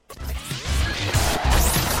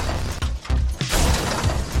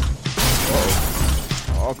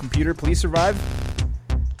Oh, computer, please survive.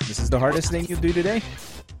 This is the hardest thing you'll do today.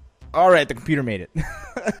 All right, the computer made it.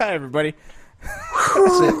 Hi, everybody.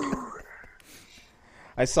 That's it.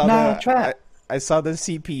 I saw I saw the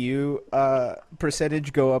CPU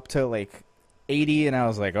percentage go up to like 80, and I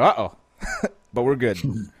was like, uh-oh. But we're good.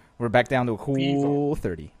 We're back down to a cool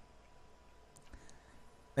 30.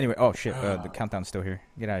 Anyway, oh, shit. The countdown's still here.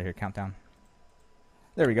 Get out of here, countdown.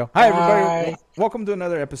 There we go. Hi, everybody. Welcome to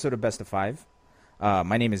another episode of Best of Five.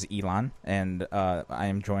 My name is Elon, and I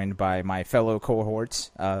am joined by my fellow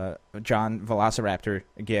cohorts, John Velociraptor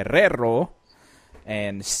Guerrero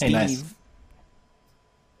and Steve, hey, nice.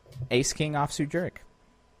 Ace King Offsuit Jurek.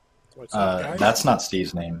 What's up, guys? That's not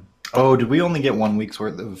Steve's name. Oh, did we only get 1 week's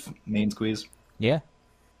worth of main squeeze? Yeah.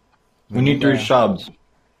 We need 3 subs.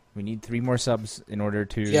 We need 3 more subs in order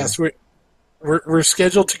to... Yes, we're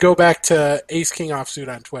scheduled to go back to Ace King Offsuit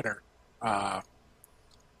on Twitter at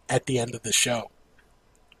the end of the show.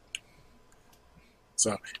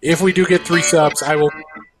 So, if we do get 3 subs, I will...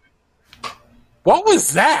 What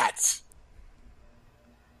was that?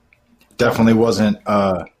 Definitely wasn't,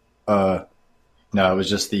 no, it was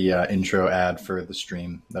just the intro ad for the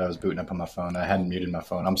stream that I was booting up on my phone. I hadn't muted my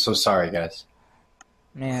phone. I'm so sorry, guys.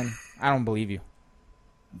 Man, I don't believe you.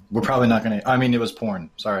 We're probably not going to... I mean, it was porn.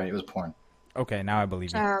 Sorry, it was porn. Okay, now I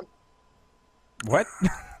believe you. What?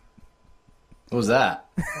 What was that?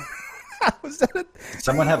 Was that Did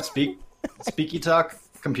someone have speaky talk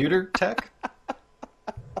computer tech?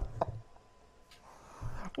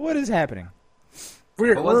 What is happening?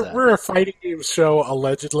 We're a fighting game show,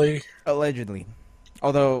 allegedly. Allegedly.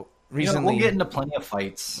 Although, recently... we'll get into plenty of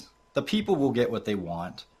fights. The people will get what they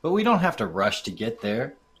want. But we don't have to rush to get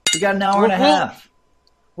there. We got an hour and a half.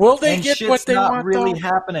 Will they and get shit's what they not want, really though?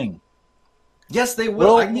 happening. Yes, they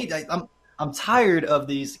will. I'm tired of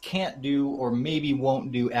these can't do or maybe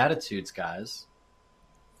won't do attitudes, guys.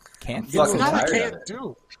 Can't It's not a can't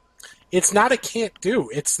do. It's not a can't do.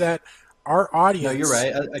 It's that our audience No, you're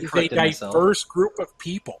right. I is a corrected myself. diverse group of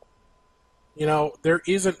people. You know, there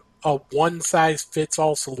isn't a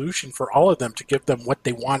one-size-fits-all solution for all of them to give them what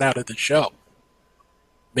they want out of the show.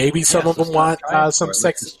 Maybe some of them want some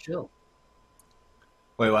sex. Let's chill.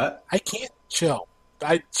 Wait, what? I can't chill.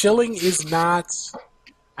 Chilling is not...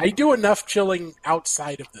 I do enough chilling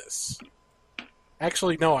outside of this.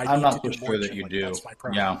 Actually, no, I I'm need not to do so more sure that chilling. you do. That's my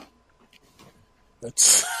problem. Yeah.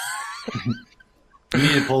 That's... You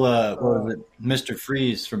need to pull Mr.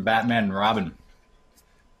 Freeze from Batman and Robin.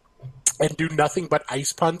 And do nothing but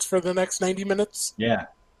ice puns for the next 90 minutes? Yeah.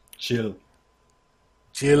 Chill.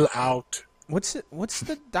 Chill out. What's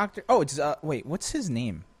the doctor... Oh, it's... wait, what's his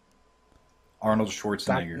name? Arnold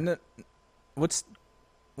Schwarzenegger. What's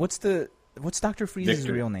Dr. Freeze's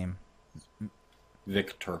Victor. real name?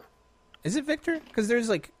 Victor. Is it Victor? Because there's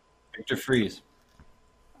like... Victor Freeze.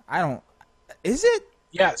 I don't... Is it?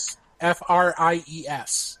 Yes.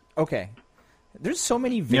 F-R-I-E-S. Okay. There's so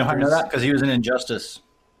many Victors. You know how I know that? Because he was in Injustice.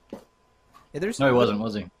 Yeah, No, he wasn't,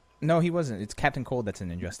 was he? No, he wasn't. It's Captain Cold that's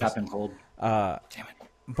in Injustice. Captain Cold. Damn it.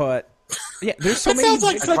 But, yeah, there's so That many... sounds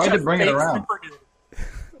like Victors. such tried a to bring it fake around. superhero.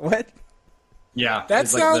 What? Yeah. That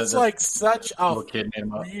it's sounds the like such a little kid made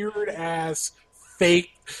him up. weird-ass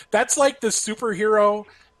fake... That's like the superhero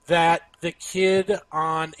that the kid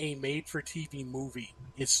on a made-for-TV movie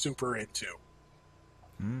is super into.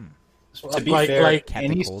 To be fair,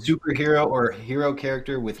 any superhero or hero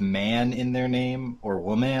character with man in their name or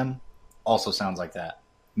woman also sounds like that.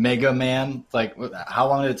 Mega Man, like, how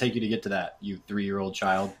long did it take you to get to that, you 3-year-old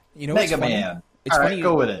child? You know, Mega Man. It's All funny. right,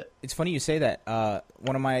 go with it. It's funny you say that.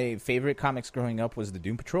 One of my favorite comics growing up was the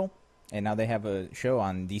Doom Patrol, and now they have a show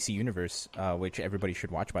on DC Universe, which everybody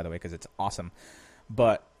should watch, by the way, because it's awesome.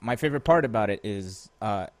 But my favorite part about it is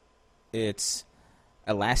it's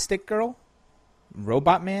Elastic Girl,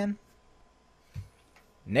 Robot Man,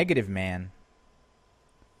 Negative Man,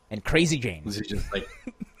 and Crazy Jane. This is just like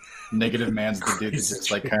Negative Man's the dude who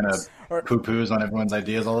just like kind of poo-poos on everyone's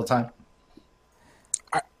ideas all the time.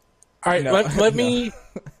 All right, No,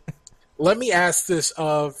 let me ask this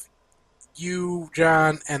of you,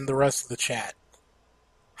 John, and the rest of the chat.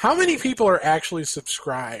 How many people are actually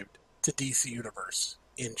subscribed to DC Universe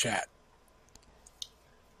in chat?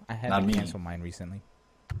 I had Not to me. cancel mine recently.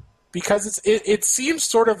 Because it seems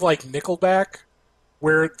sort of like Nickelback,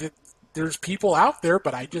 where there's people out there,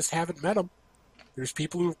 but I just haven't met them. There's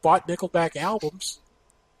people who've bought Nickelback albums.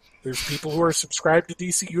 There's people who are subscribed to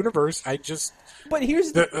DC Universe. But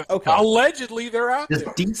here's okay. Allegedly, they're out Does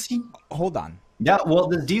there. DC? Hold on. Yeah, well,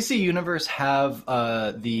 does DC Universe have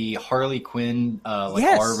the Harley Quinn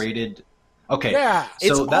Yes. R-rated? Okay, yeah,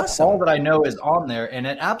 so that's awesome. All that I know is on there, and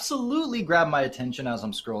it absolutely grabbed my attention as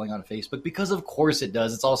I'm scrolling on Facebook because, of course, it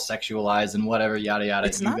does. It's all sexualized and whatever, yada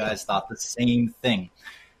yada. You guys thought the same thing.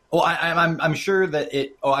 Well, I'm sure that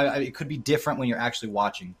it could be different when you're actually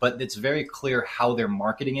watching, but it's very clear how they're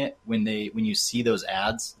marketing it when you see those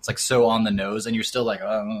ads. It's like so on the nose, and you're still like,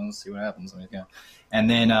 oh, let's see what happens. And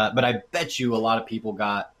then, but I bet you a lot of people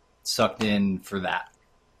got sucked in for that.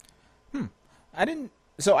 I didn't.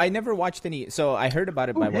 So I never watched any. So I heard about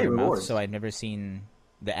it by word of mouth. So I'd never seen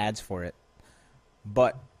the ads for it.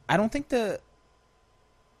 But I don't think the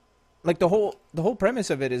whole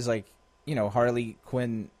premise of it is like, you know, Harley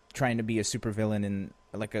Quinn trying to be a supervillain in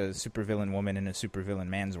like a supervillain woman in a supervillain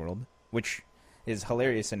man's world, which is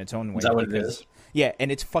hilarious in its own way. Is that what it is? Yeah,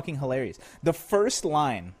 and it's fucking hilarious. The first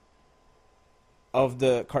line of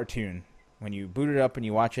the cartoon, when you boot it up and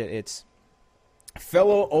you watch it, it's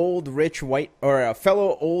fellow old rich men,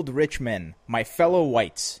 my fellow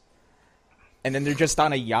whites. And then they're just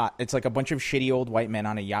on a yacht. It's like a bunch of shitty old white men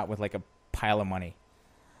on a yacht with like a pile of money.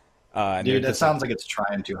 Dude, that sounds like it's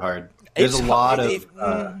trying too hard. There's a lot of...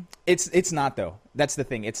 It's not, though. That's the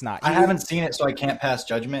thing. It's not. I haven't seen it, so I can't pass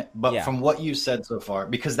judgment. But from what you said so far,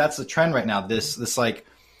 because that's the trend right now, this like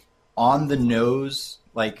on-the-nose...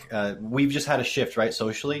 Like, we've just had a shift, right,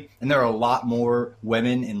 socially, and there are a lot more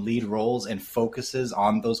women in lead roles and focuses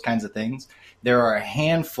on those kinds of things. There are a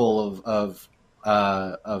handful of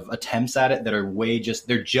attempts at it that are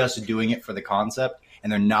they're just doing it for the concept,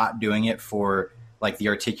 and they're not doing it for, like, the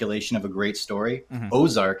articulation of a great story. Mm-hmm.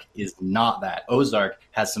 Ozark is not that. Ozark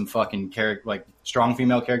has some fucking strong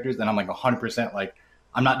female characters, and I'm like 100% like,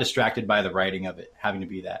 I'm not distracted by the writing of it having to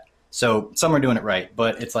be that. So some are doing it right,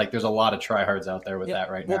 but it's like there's a lot of tryhards out there with that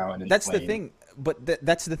right now. And that's the thing. But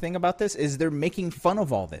that's the thing about this is they're making fun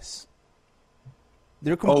of all this.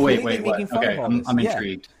 They're completely making fun of all this. I'm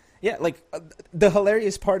intrigued. Yeah, like the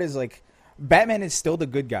hilarious part is like Batman is still the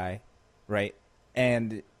good guy, right?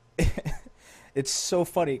 And it's so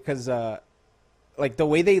funny because like the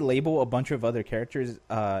way they label a bunch of other characters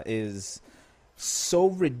is so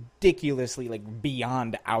ridiculously like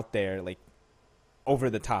beyond out there, like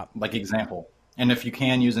over the top. Like example. And if you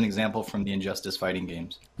can use an example from the Injustice fighting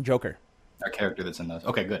games. Joker. Our character that's in those.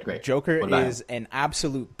 Okay, good, great. Joker is an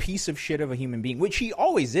absolute piece of shit of a human being, which he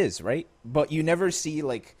always is, right? But you never see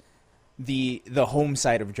like the home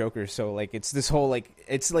side of Joker. So like it's this whole like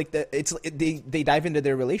it's like they dive into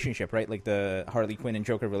their relationship, right? Like the Harley Quinn and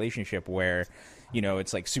Joker relationship where, you know,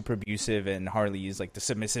 it's like super abusive and Harley is like the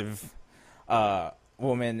submissive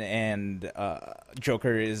woman and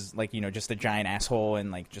Joker is like, you know, just a giant asshole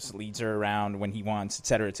and like just leads her around when he wants, et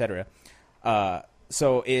cetera, et cetera.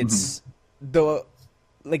 So it's the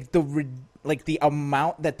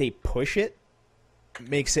amount that they push it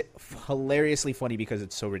makes it hilariously funny because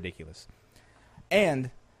it's so ridiculous. And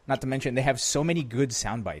not to mention they have so many good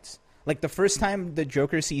sound bites. Like the first time the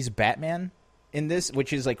Joker sees Batman in this,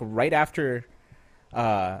 which is like right after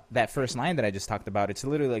that first line that I just talked about, it's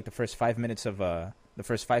literally like the first 5 minutes of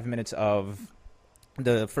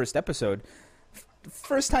the first episode.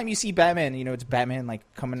 First time you see Batman, you know, it's Batman like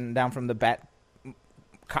coming down from the bat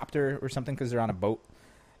copter or something because they're on a boat,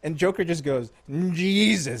 and Joker just goes,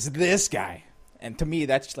 Jesus, this guy. And to me,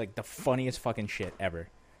 that's like the funniest fucking shit ever,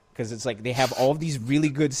 because it's like they have all of these really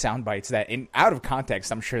good sound bites that, in out of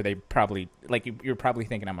context, I'm sure they probably like you're probably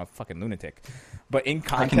thinking I'm a fucking lunatic, but in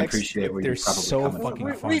context, I can appreciate where they're so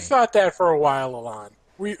fucking funny. We thought that for a while, Alon.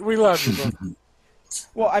 We love you.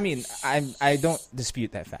 Well, I mean, I don't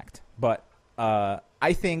dispute that fact, but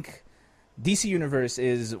I think DC Universe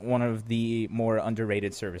is one of the more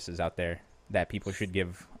underrated services out there that people should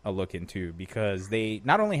give a look into, because they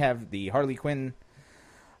not only have the Harley Quinn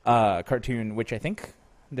cartoon, which I think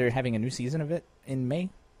they're having a new season of it in May.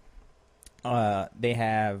 They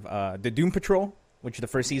have the Doom Patrol, which the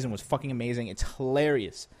first season was fucking amazing. It's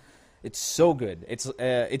hilarious. It's so good.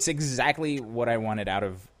 It's exactly what I wanted out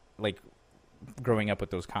of like growing up with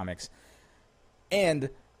those comics. And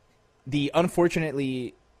the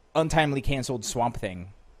unfortunately untimely canceled Swamp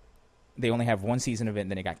Thing, they only have one season of it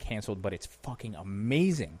and then it got canceled, but it's fucking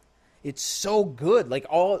amazing. It's so good. Like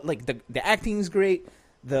all like the acting is great,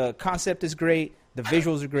 the concept is great, the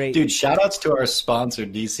visuals are great. Dude, shout outs to our sponsor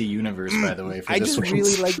DC Universe, by the way. For I just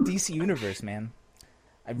really like DC Universe, man.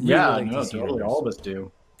 I really like DC totally Universe. All of us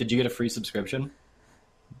do. Did you get a free subscription?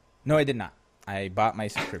 No, I did not. I bought my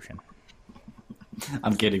subscription.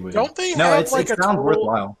 I'm kidding with you. Don't they have like a total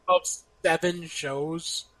worthwhile of 7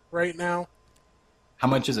 shows right now? How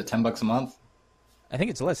much is it? $10 a month? I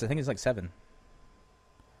think it's less. I think it's like 7.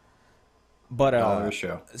 But $1 a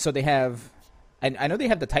show. So they have. I know they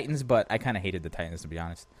have the Titans, but I kind of hated the Titans, to be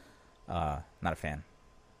honest. Not a fan.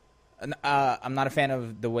 I'm not a fan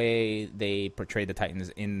of the way they portray the Titans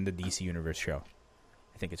in the DC Universe show.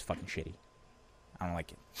 I think it's fucking shitty. I don't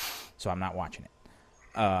like it, so I'm not watching it.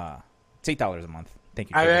 It's $8 a month. Thank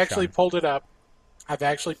you. I've actually pulled it up.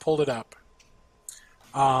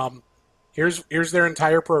 Here's their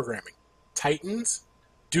entire programming: Titans,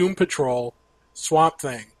 Doom Patrol, Swamp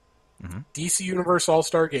Thing, DC Universe All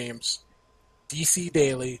Star Games, DC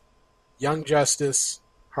Daily, Young Justice,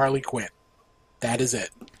 Harley Quinn. That is it.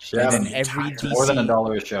 Yeah, and then every DC, more than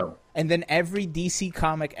 $1 a show. And then every DC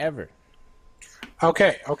comic ever.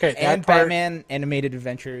 Okay. And Batman Animated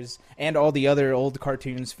Adventures, and all the other old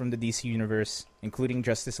cartoons from the DC Universe, including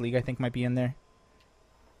Justice League, I think might be in there.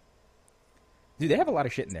 Dude, they have a lot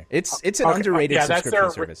of shit in there. It's an underrated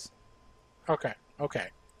subscription service. Okay.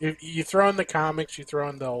 You throw in the comics, you throw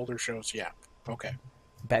in the older shows, yeah. Okay.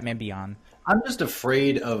 Batman Beyond. I'm just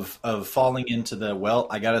afraid of falling into the,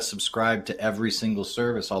 I got to subscribe to every single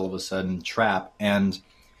service all of a sudden trap. And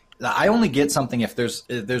I only get something if there's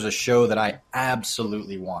a show that I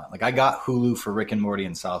absolutely want. Like I got Hulu for Rick and Morty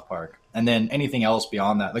and South Park. And then anything else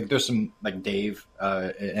beyond that, like there's some like Dave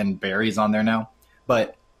and Barry's on there now.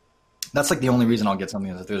 But that's like the only reason I'll get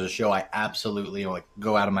something is if there's a show I absolutely like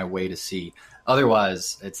go out of my way to see.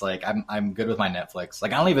 Otherwise, it's like I'm good with my Netflix.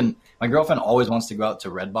 Like my girlfriend always wants to go out to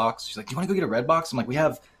Redbox. She's like, "Do you want to go get a Redbox?" I'm like, "We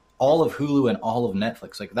have all of Hulu and all of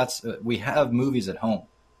Netflix. Like we have movies at home,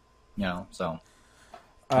 So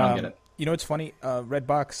I don't get it. You know, it's funny.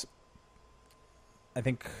 Redbox. I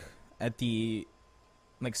think at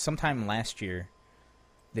sometime last year,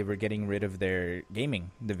 they were getting rid of their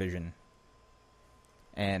gaming division.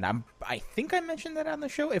 And I think I mentioned that on the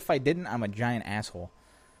show. If I didn't, I'm a giant asshole.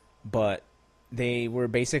 But they were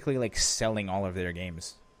basically like selling all of their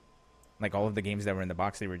games. Like all of the games that were in the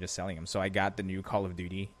box, they were just selling them. So I got the new Call of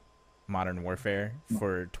Duty Modern Warfare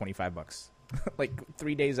for $25. Like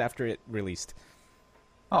 3 days after it released.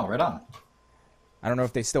 Oh, right on. I don't know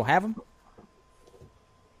if they still have them.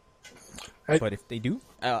 But if they do,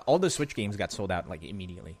 all the Switch games got sold out like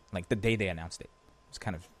immediately. Like the day they announced it. It's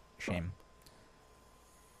kind of a shame.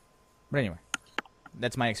 But anyway,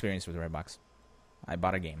 that's my experience with Redbox. I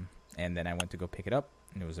bought a game, and then I went to go pick it up,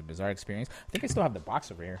 and it was a bizarre experience. I think I still have the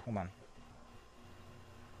box over here. Hold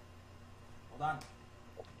on.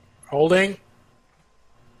 Holding.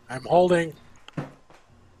 I'm holding.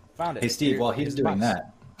 Found it. Hey, Steve, while he's doing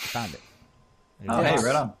that. I found it. Hey,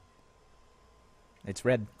 right on. It's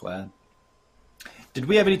red. Glad. Did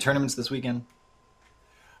we have any tournaments this weekend?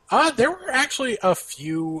 There were actually a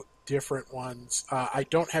few different ones. I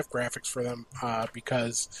don't have graphics for them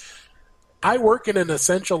because I work in an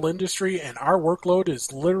essential industry and our workload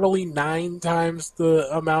is literally 9 times the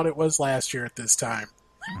amount it was last year at this time.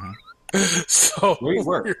 So great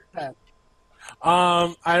work.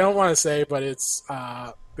 I don't want to say, but it's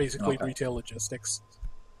basically retail logistics.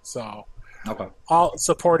 So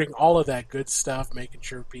supporting all of that good stuff, making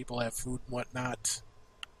sure people have food and whatnot.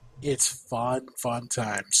 It's fun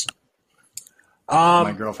times.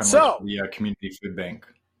 My girlfriend works at the community food bank.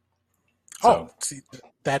 So. See,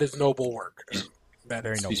 that is noble work.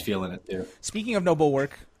 Very noble. She's feeling it too. Speaking of noble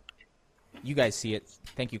work, you guys see it.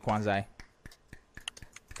 Thank you, Kwanzaa.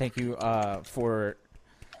 Thank you for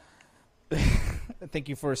thank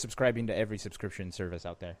you for subscribing to every subscription service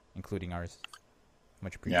out there, including ours.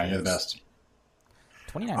 Much appreciated. Yeah, you're the best.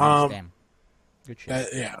 29 minutes, damn. Good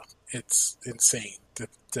shit. It's insane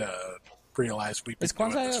to realize we've been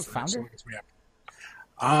doing this a founder?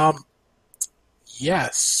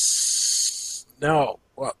 Yes. No.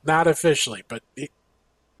 Well, not officially, but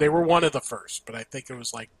they were one of the first. But I think it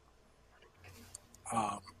was like,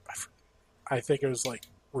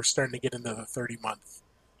 we're starting to get into the 30-month.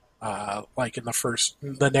 Like in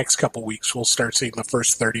the next couple weeks, we'll start seeing the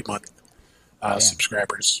first 30-month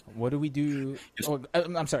subscribers. What do we do? Oh,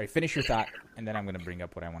 I'm sorry. Finish your thought, and then I'm going to bring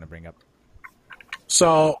up what I want to bring up.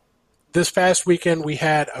 So, this past weekend, we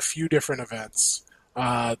had a few different events.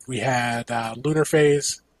 We had Lunar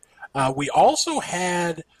Phase. We also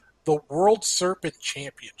had the World Serpent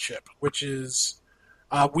Championship, which is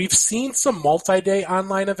we've seen some multi-day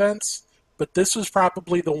online events, but this was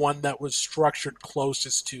probably the one that was structured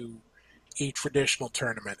closest to a traditional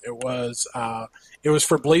tournament. It was for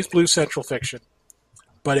BlazBlue Central Fiction,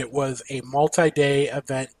 but it was a multi-day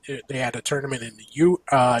event. They had a tournament in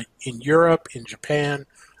Europe, in Japan,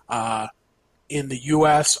 in the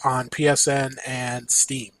U.S. on PSN and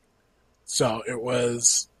Steam. So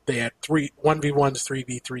they had 1v1s,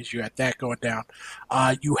 3v3s. You had that going down.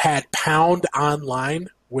 You had Pound Online,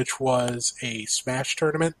 which was a Smash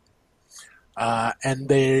tournament.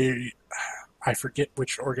 And I forget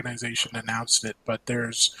which organization announced it, but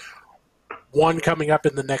there's one coming up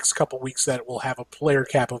in the next couple weeks that will have a player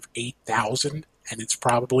cap of 8,000, and it's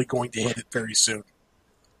probably going to hit it very soon.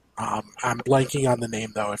 I'm blanking on the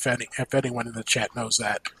name, though. If anyone in the chat knows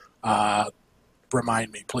that,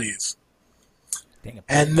 remind me, please. Dang it.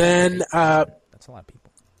 And then... that's a lot of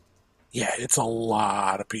people. Yeah, it's a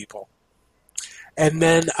lot of people. And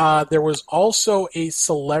then there was also a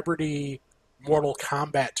celebrity Mortal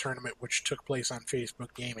Kombat tournament which took place on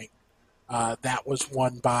Facebook Gaming. That was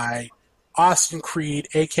won by Austin Creed,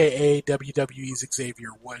 a.k.a. WWE's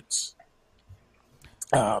Xavier Woods.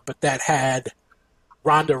 But that had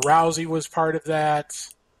Ronda Rousey was part of that.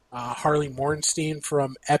 Harley Morenstein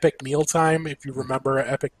from Epic Mealtime, if you remember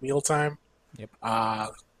Epic Mealtime. Yep.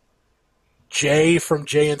 Jay from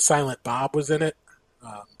Jay and Silent Bob was in it.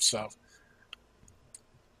 So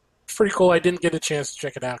it's pretty cool. I didn't get a chance to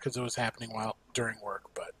check it out because it was happening during work.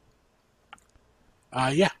 But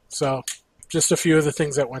yeah, so just a few of the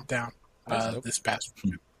things that went down this past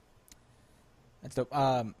week. That's dope.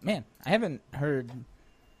 Man, I haven't heard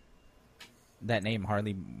that name,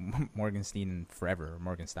 Harley Morgenstein, in forever.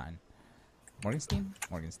 Morgenstein. Morgenstein?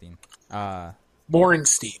 Morgenstein.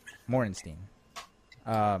 Morenstein.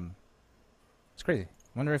 It's crazy.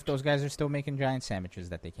 Wonder if those guys are still making giant sandwiches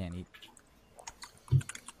that they can't eat.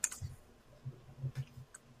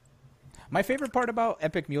 My favorite part about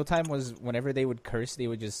Epic Mealtime was whenever they would curse, they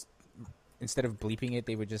would just, instead of bleeping it,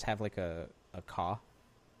 they would just have like a caw,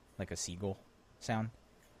 like a seagull sound.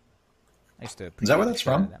 I used to. Is that where that's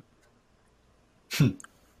from?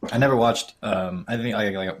 I never watched. I think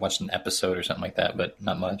I watched an episode or something like that, but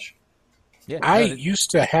not much. Yeah, I used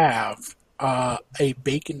to have a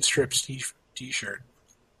bacon strips T-shirt,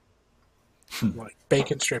 like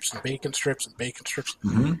bacon strips and bacon strips and bacon strips.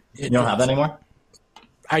 Mm-hmm. You don't have that anymore?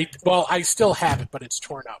 I still have it, but it's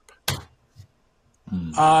torn up.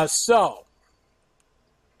 So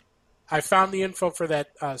I found the info for that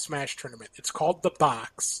Smash tournament. It's called The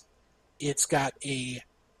Box. It's got a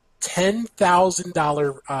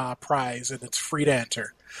 $10,000 prize, and it's free to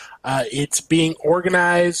enter. It's being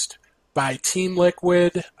organized by Team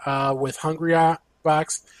Liquid with Hungry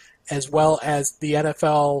Box, as well as the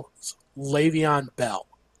NFL's Le'Veon Bell.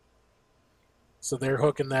 So they're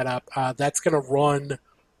hooking that up. That's going to run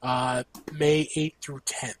May 8th through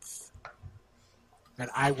 10th.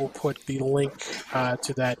 And I will put the link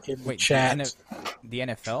to that in the chat. The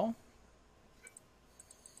NFL?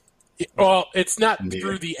 Well, it's not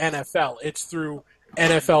through the NFL. It's through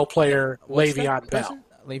NFL player Le'Veon Bell.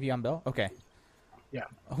 Le'Veon Bell? Okay. Yeah.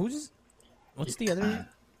 What's the other?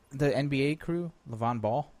 The NBA crew? LeVon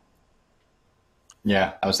Ball?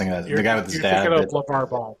 Yeah, I was thinking that. The guy with his dad. You're thinking of LeVar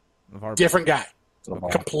Ball. Different guy. Okay.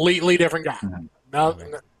 Completely different guy. Mm-hmm. No,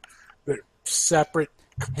 they're separate,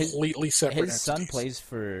 completely separate. His entities. son plays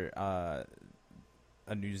for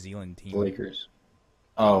a New Zealand team. The Lakers.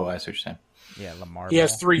 Oh, I see what you're saying. Yeah, Lamar. He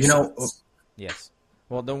has three sons. Yes.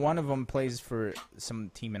 Well, the one of them plays for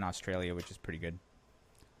some team in Australia, which is pretty good.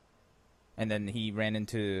 And then he ran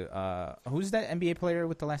into who's that NBA player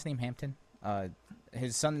with the last name Hampton?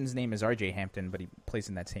 His son's name is RJ Hampton, but he plays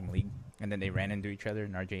in that same league. And then they ran into each other,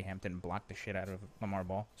 and RJ Hampton blocked the shit out of Lamar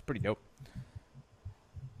Ball. It's pretty dope.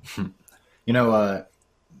 You know,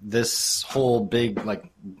 this whole big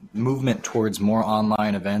movement towards more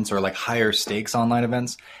online events or higher stakes online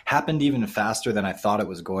events happened even faster than I thought it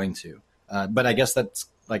was going to. But I guess that's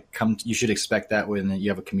you should expect that when you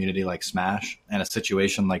have a community like Smash and a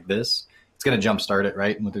situation like this. It's going to jumpstart it,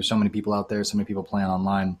 right? And there's so many people out there, so many people playing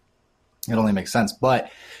online. It only makes sense. But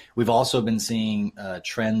we've also been seeing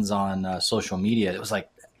trends on social media. It was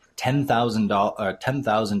 10,000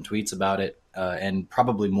 tweets about it, and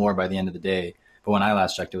probably more by the end of the day. But when I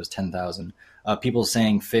last checked, it was 10,000. People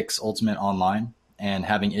saying fix Ultimate Online and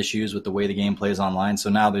having issues with the way the game plays online. So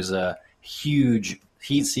now there's a huge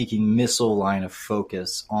heat-seeking missile line of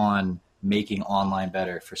focus on making online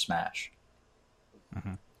better for Smash.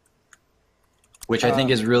 Mm-hmm. Which I think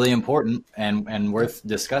is really important and worth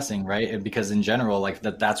discussing, right? Because in general,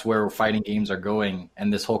 that's where fighting games are going,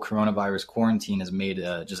 and this whole coronavirus quarantine has made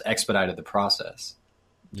just expedited the process.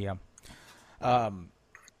 Yeah.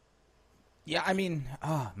 Yeah, I mean,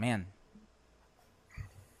 oh man.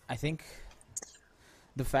 I think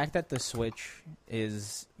the fact that the Switch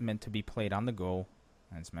is meant to be played on the go,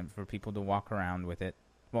 and it's meant for people to walk around with it.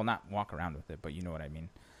 Well, not walk around with it, but you know what I mean.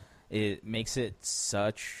 It makes it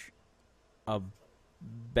such a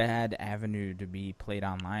bad avenue to be played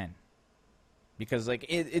online. Because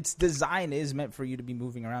its design is meant for you to be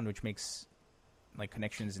moving around, which makes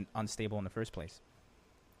connections unstable in the first place.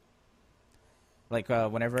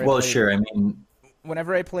 Whenever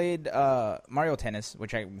I played Mario Tennis,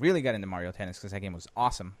 which I really got into Mario Tennis because that game was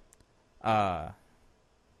awesome.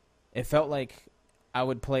 it felt like I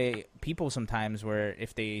would play people sometimes where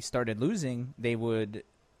if they started losing, they would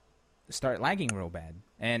start lagging real bad.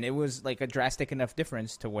 And it was like a drastic enough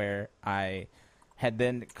difference to where I had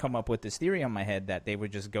then come up with this theory on my head that they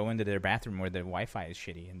would just go into their bathroom where the Wi-Fi is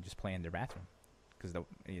shitty and just play in their bathroom because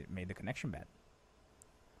it made the connection bad.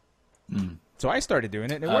 So I started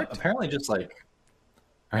doing it, and it worked. Apparently, just like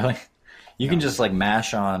really, you can just like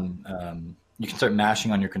mash on. You can start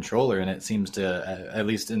mashing on your controller, and it seems to, at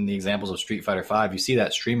least in the examples of Street Fighter V, you see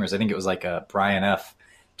that streamers. I think it was like Brian F.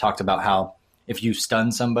 talked about how if you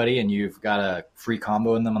stun somebody and you've got a free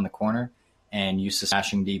combo in them on the corner, and you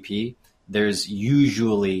smashing DP, there's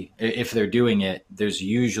usually, if they're doing it, there's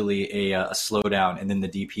usually a slowdown, and then the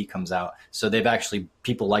DP comes out. So they've actually,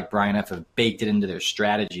 people like Brian F. have baked it into their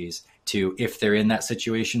strategies to, if they're in that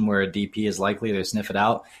situation where a DP is likely, they sniff it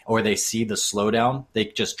out, or they see the slowdown, they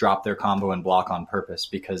just drop their combo and block on purpose,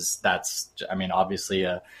 because that's, I mean, obviously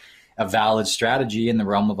a valid strategy in the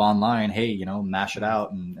realm of online. Hey, you know, mash it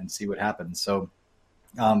out and see what happens. So,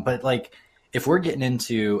 but like, if we're getting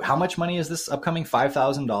into, how much money is this upcoming?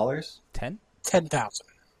 $5,000? $10,000.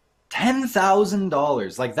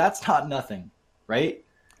 $10,000. Like, that's not nothing, right?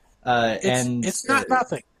 It's not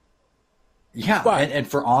nothing. Yeah, and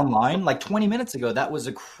for online, like 20 minutes ago, that was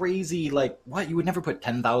a crazy, like, what? You would never put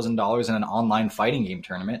 $10,000 in an online fighting game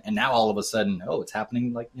tournament, and now all of a sudden, oh, it's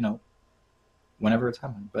happening, like, you know, whenever it's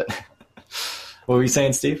happening. But what were you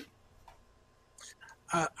saying, Steve?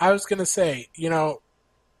 I was going to say, you know,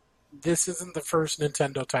 this isn't the first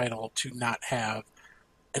Nintendo title to not have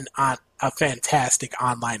a fantastic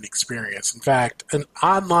online experience. In fact,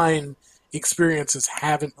 online experiences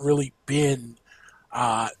haven't really been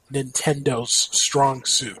Nintendo's strong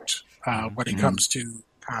suit when it comes to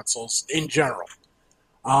consoles in general.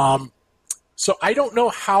 So I don't know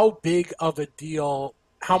how big of a deal,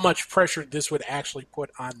 how much pressure this would actually put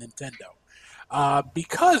on Nintendo.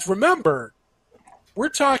 Because remember, we're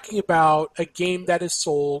talking about a game that has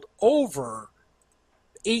sold over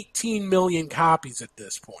 18 million copies at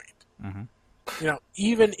this point. You know,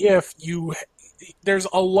 even if there's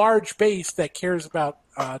a large base that cares about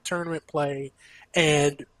tournament play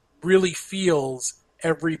and really feels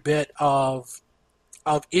every bit of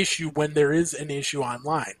issue when there is an issue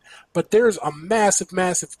online. But there's a massive,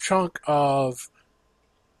 massive chunk of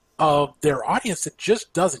their audience that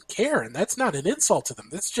just doesn't care, and that's not an insult to them.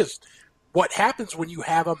 That's just what happens when you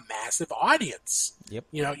have a massive audience. Yep.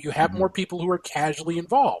 You know, you have more people who are casually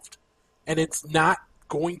involved, and it's not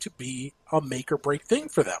going to be a make or break thing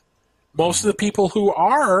for them. Most of the people who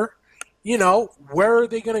are, you know, where are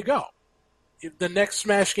they going to go? If the next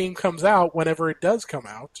Smash game comes out, whenever it does come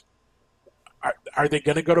out, are they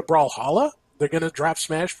going to go to Brawlhalla? They're going to drop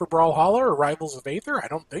Smash for Brawlhalla or Rivals of Aether? I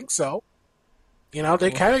don't think so. You know,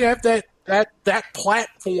 they kind of have that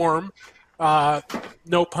platform,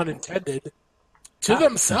 no pun intended, to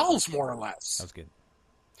themselves, more or less. That was good.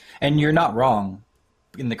 And you're not wrong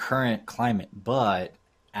in the current climate, but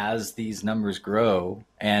as these numbers grow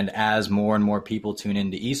and as more and more people tune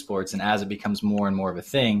into esports and as it becomes more and more of a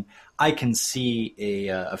thing, I can see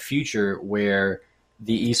a future where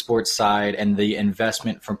the esports side and the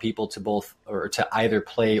investment from people to both, or to either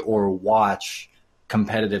play or watch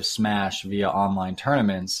competitive Smash via online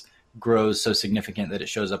tournaments grows so significant that it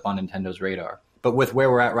shows up on Nintendo's radar. But with where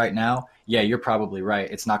we're at right now, yeah, you're probably right.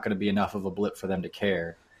 It's not going to be enough of a blip for them to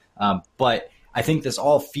care. But I think this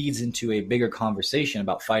all feeds into a bigger conversation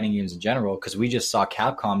about fighting games in general, because we just saw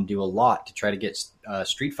Capcom do a lot to try to get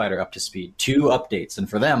Street Fighter up to speed. 2 updates, and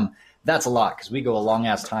for them, that's a lot, because we go a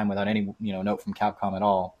long-ass time without any note from Capcom at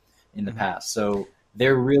all in the past. So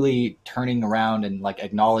they're really turning around and like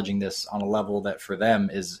acknowledging this on a level that for them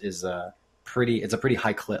is a pretty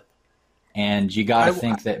high clip. And you got to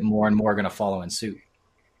think that more and more are going to follow in suit.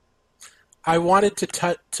 I wanted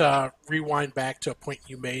to rewind back to a point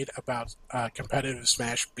you made about competitive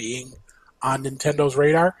Smash being on Nintendo's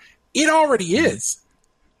radar. It already is.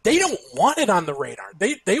 They don't want it on the radar.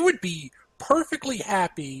 They would be perfectly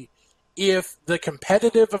happy if the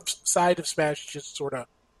competitive side of Smash just sort of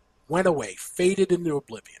went away, faded into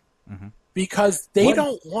oblivion. Because they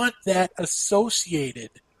don't want that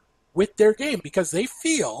associated with their game, because they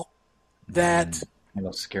feel that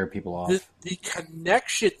it'll scare people off. The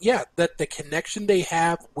connection, that the connection they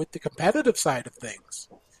have with the competitive side of things,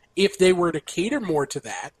 if they were to cater more to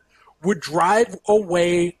that, would drive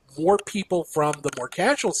away more people from the more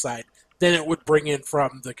casual side than it would bring in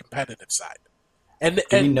from the competitive side. And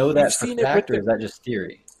do you know that for fact, or is that just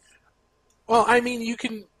theory? Well, I mean, you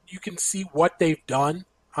can see what they've done.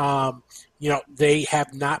 They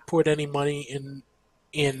have not put any money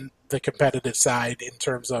in the competitive side in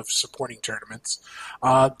terms of supporting tournaments.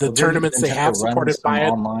 The tournaments they have supported by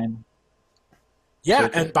online. Yeah,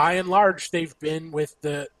 and by and large, they've been with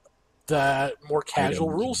the more casual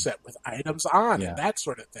rule set with items on and that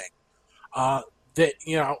sort of thing. That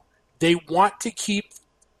they want to keep.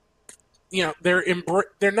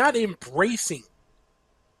 They're not embracing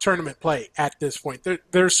tournament play at this point.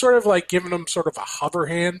 They're sort of like giving them sort of a hover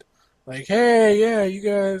hand, like, hey, yeah, you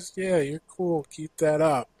guys, yeah, you're cool, keep that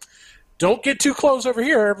up. Don't get too close over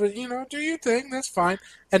here, but do your thing. That's fine,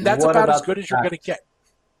 and that's about as good as you're going to get.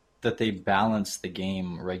 That they balance the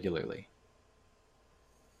game regularly.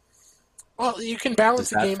 Well, you can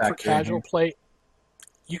balance a game for casual play.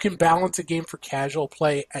 You can balance a game for casual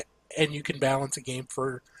play, and you can balance a game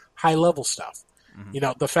for high-level stuff.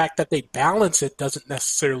 Mm-hmm. The fact that they balance it doesn't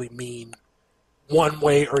necessarily mean one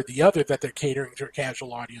way or the other that they're catering to a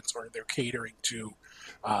casual audience or they're catering to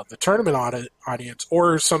the tournament audience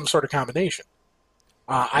or some sort of combination.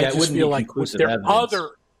 I just feel like with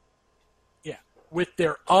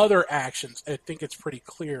their other actions, I think it's pretty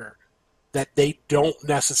clear that they don't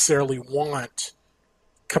necessarily want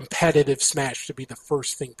competitive Smash to be the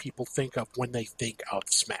first thing people think of when they think of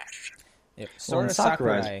Smash. Yep.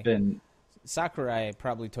 Sakurai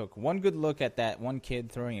probably took one good look at that one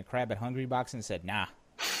kid throwing a crab at Hungry Box and said, nah.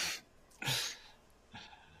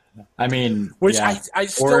 I mean, I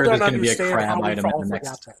still don't understand how we all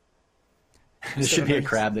forgot that. There should be a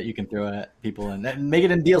crab that you can throw at people and make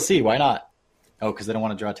it in DLC. Why not? Oh, because they don't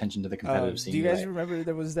want to draw attention to the competitive scene. Do you guys remember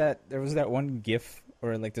there was that one GIF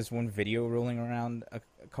or like this one video rolling around a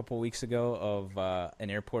couple weeks ago of an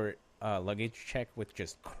airport luggage check with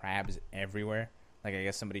just crabs everywhere? Like, I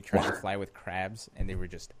guess somebody tried to fly with crabs, and they were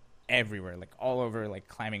just everywhere, like all over, like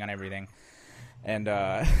climbing on everything. And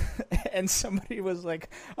and somebody was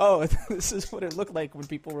like, "Oh, this is what it looked like when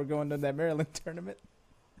people were going to that Maryland tournament."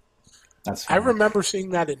 That's funny. I remember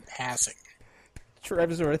seeing that in passing.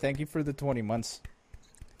 Trevor, thank you for the 20 months.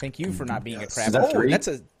 Thank you for not being a crab. That's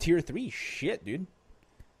a tier 3 shit, dude.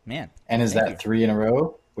 Man. And is that 3 in a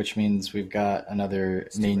row? Which means we've got another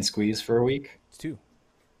main squeeze for a week? It's 2.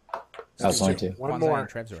 That's only 2. One more.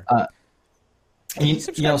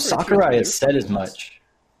 Sakurai has said as much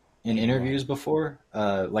in interviews before.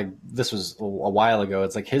 Like, this was a while ago.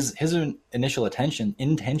 It's like his initial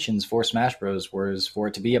intentions for Smash Bros. Was for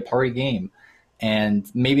it to be a party game. And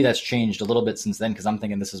maybe that's changed a little bit since then, because I'm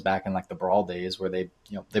thinking this is back in like the Brawl days where they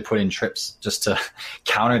put in trips just to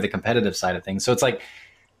counter the competitive side of things. So it's like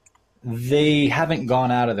they haven't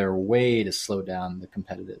gone out of their way to slow down the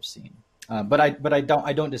competitive scene. But I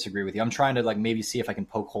don't disagree with you. I'm trying to like maybe see if I can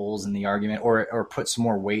poke holes in the argument or put some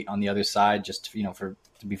more weight on the other side, just to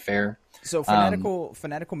be fair. So Fanatical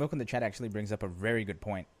Milk in the chat actually brings up a very good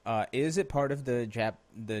point. Is it part of the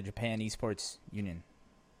Japan Esports Union?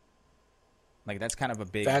 Like, that's kind of a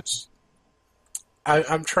big...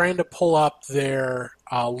 I'm trying to pull up their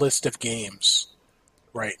list of games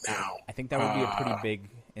right now. I think that would be a pretty big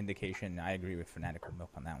indication. I agree with Fanatical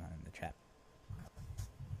Milk on that one in the chat.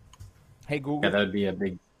 Hey, Google. Yeah, that would be a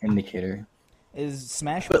big indicator. Is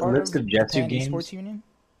Smash part of the Japan Esports Union?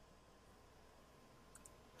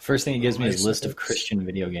 First thing it gives me is list of Christian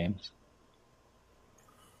video games.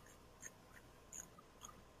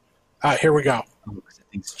 Here we go. Oh, because it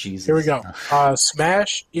thinks Jesus. Here we go.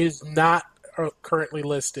 Smash is not currently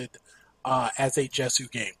listed as a Jesu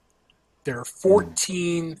game. There are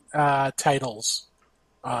 14 titles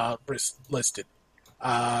listed.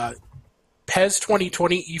 PES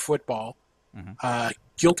 2020 eFootball,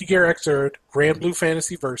 Guilty Gear Xrd, Grand Blue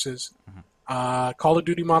Fantasy Versus, Call of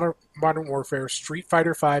Duty Modern Warfare, Street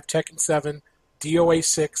Fighter V, Tekken 7, DOA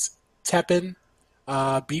 6, Teppen,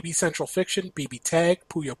 BB Central Fiction, BB Tag,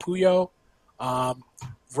 Puyo Puyo,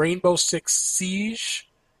 Rainbow Six Siege,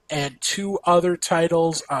 and 2 other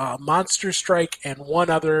titles, Monster Strike, and one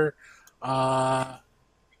other Puzzles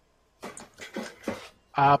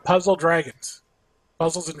and Dragons.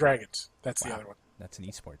 That's the other one. That's an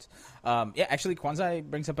esports. Yeah, actually, Kwanzai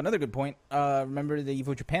brings up another good point. Remember the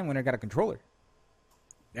EVO Japan winner got a controller.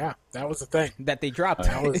 Yeah, that was the thing. That they dropped.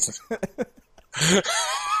 That was...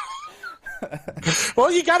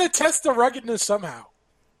 Well, you got to test the ruggedness somehow.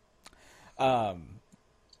 But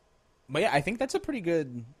yeah, I think that's a pretty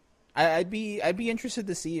good... I'd be interested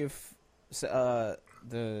to see if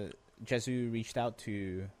the Jesu reached out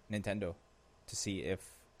to Nintendo to see if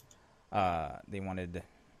they wanted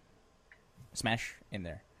Smash in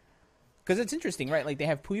there, because it's interesting, right? Like, they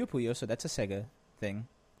have Puyo Puyo, so that's a Sega thing.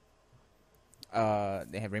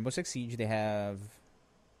 They have Rainbow Six Siege. They have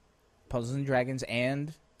Puzzles and Dragons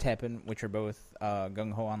and Teppen, which are both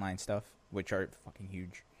Gung Ho Online stuff, which are fucking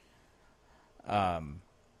huge.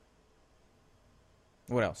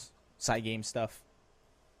 What else? Side game stuff.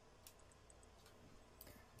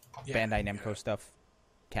 Bandai Namco stuff.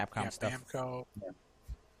 Capcom stuff. Namco.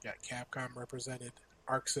 Yeah, Capcom represented.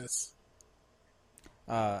 Arxis.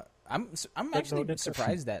 I'm actually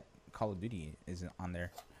surprised that Call of Duty isn't on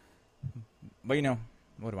there. But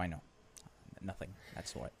what do I know? Nothing.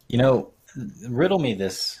 That's what. Riddle me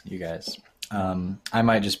this, you guys. I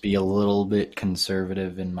might just be a little bit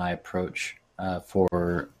conservative in my approach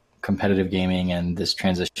for competitive gaming and this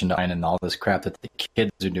transition to online and all this crap that the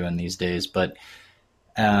kids are doing these days. But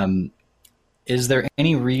is there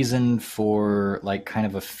any reason for kind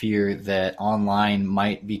of a fear that online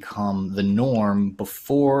might become the norm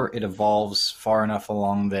before it evolves far enough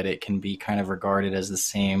along that it can be kind of regarded as the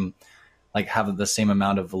same, have the same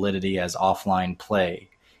amount of validity as offline play?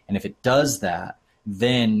 And if it does that,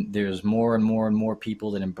 then there's more and more and more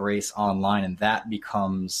people that embrace online, and that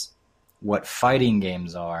becomes what fighting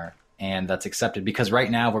games are, and that's accepted. Because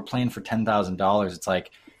right now we're playing for $10,000. It's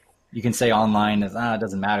like you can say online is it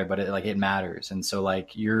doesn't matter, but it matters. And so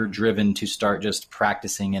you're driven to start just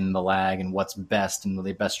practicing in the lag and what's best and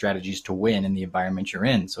the best strategies to win in the environment you're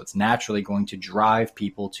in. So it's naturally going to drive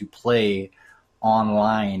people to play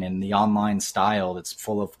online and the online style that's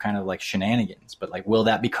full of kind of shenanigans. But will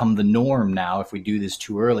that become the norm now if we do this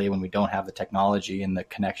too early when we don't have the technology and the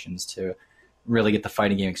connections to really get the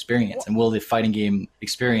fighting game experience? And will the fighting game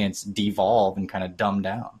experience devolve and kind of dumb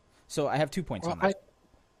down? So I have 2 points on that.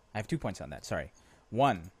 I have 2 points on that. Sorry.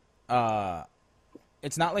 One,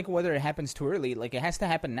 it's not whether it happens too early. It has to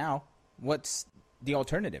happen now. What's the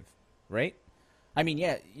alternative, right? I mean,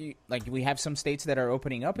 yeah, we have some states that are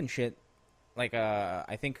opening up and shit.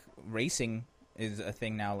 I think racing is a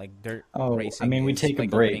thing now, dirt racing. I mean, we take a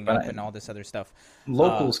break, but and all this other stuff.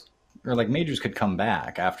 Locals or majors could come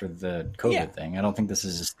back after the COVID thing. I don't think this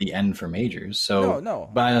is just the end for majors. So no.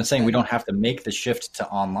 But I'm saying we don't have to make the shift to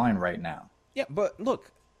online right now. Yeah, but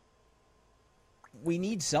look, we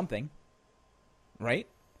need something, right?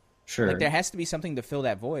 Sure. There has to be something to fill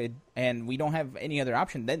that void, and we don't have any other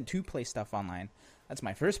option than to play stuff online. That's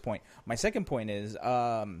my first point. My second point is,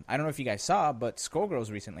 I don't know if you guys saw, but Skullgirls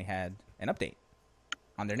recently had an update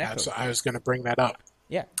on their netcode. So I was going to bring that up.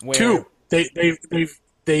 Yeah, two.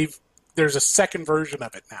 There's a second version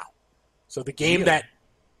of it now. So the game that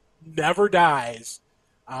never dies.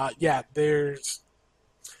 There's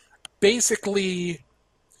basically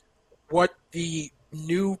what the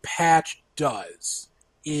new patch does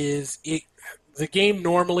is the game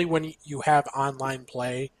normally when you have online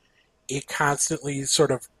play, it constantly sort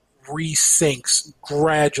of resyncs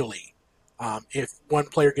gradually. If one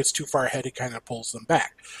player gets too far ahead, it kind of pulls them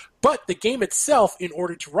back. But the game itself, in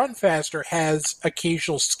order to run faster, has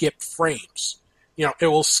occasional skip frames. It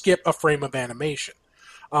will skip a frame of animation.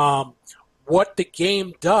 What the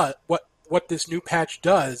game does, what this new patch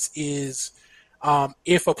does is,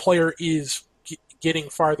 if a player is getting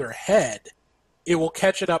farther ahead, it will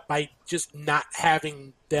catch it up by just not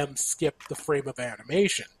having them skip the frame of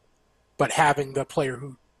animation, but having the player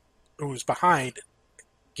who's behind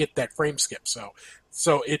get that frame skip. So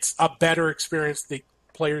it's a better experience. The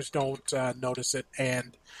players don't notice it,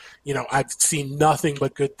 and I've seen nothing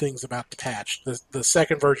but good things about the patch. The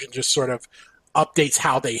second version just sort of updates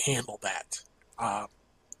how they handle that. I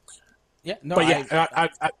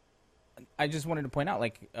just wanted to point out,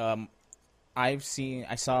 I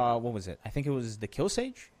saw, what was it? I think it was the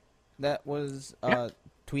Killsage that was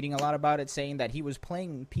tweeting a lot about it, saying that he was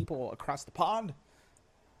playing people across the pond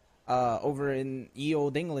over in ye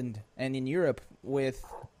old England and in Europe with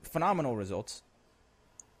phenomenal results.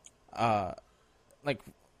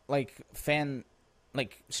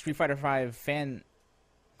 Street Fighter V fan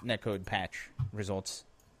netcode patch results,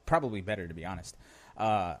 probably better, to be honest.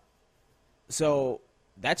 So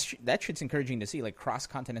that shit's encouraging to see,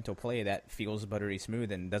 cross-continental play that feels buttery smooth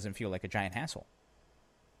and doesn't feel like a giant hassle.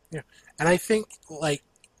 Yeah, and I think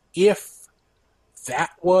if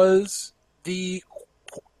that was the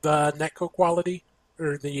netcode quality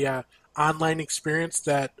or the online experience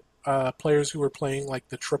that players who were playing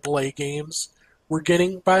the AAA games were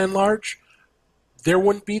getting by and large, there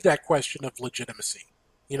wouldn't be that question of legitimacy.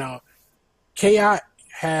 KI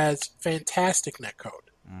has fantastic netcode.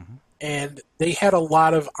 Mm-hmm. And they had a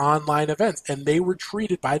lot of online events, and they were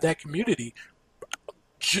treated by that community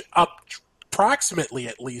approximately,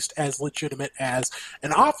 at least, as legitimate as an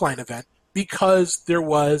offline event because there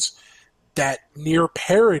was that near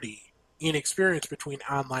parity in experience between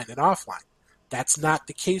online and offline. That's not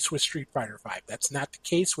the case with Street Fighter V. That's not the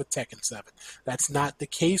case with Tekken 7. That's not the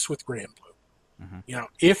case with Grand Blue.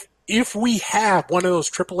 Mm-hmm. If we have one of those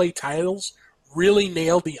AAA titles really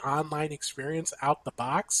nail the online experience out the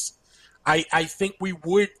box, I think we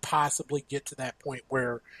would possibly get to that point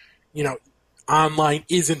where, online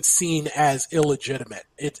isn't seen as illegitimate.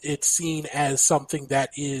 It's seen as something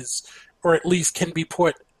that is, or at least can be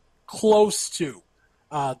put close to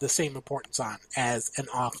the same importance on as an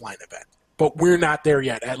offline event. But we're not there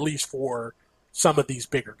yet, at least for some of these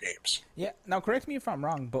bigger games. Yeah. Now, correct me if I'm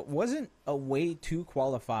wrong, but wasn't a way to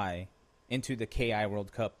qualify into the KI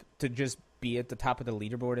World Cup to just be at the top of the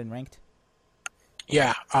leaderboard and ranked?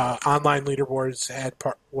 Yeah, online leaderboards had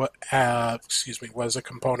was a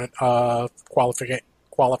component of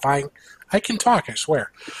qualifying. I can talk, I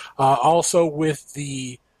swear. Also with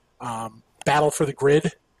the Battle for the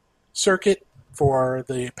Grid circuit for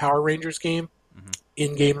the Power Rangers game,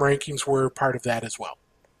 in-game rankings were part of that as well.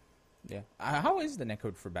 Yeah. How is the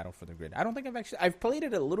netcode for Battle for the Grid? I don't think I've played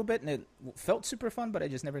it a little bit and it felt super fun, but I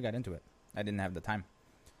just never got into it. I didn't have the time.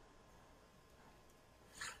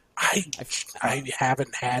 I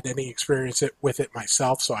haven't had any experience with it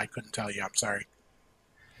myself, so I couldn't tell you. I'm sorry.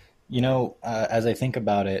 As I think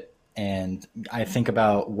about it, and I think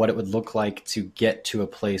about what it would look like to get to a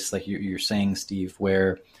place like you're saying, Steve,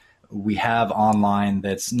 where we have online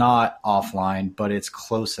that's not offline, but it's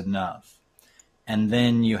close enough. And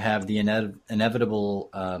then you have the inevitable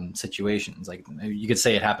situations. Like you could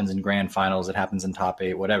say it happens in grand finals, it happens in top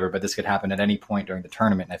 8, whatever, but this could happen at any point during the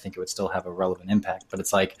tournament. And I think it would still have a relevant impact. But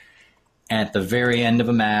it's like at the very end of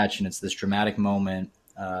a match, and it's this dramatic moment,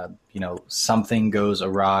 something goes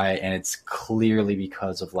awry, and it's clearly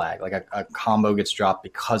because of lag. Like a combo gets dropped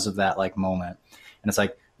because of that moment. And it's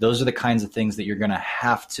like those are the kinds of things that you're going to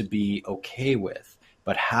have to be okay with.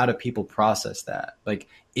 But how do people process that? Like,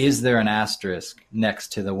 is there an asterisk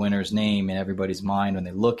next to the winner's name in everybody's mind when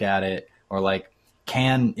they look at it? Or like,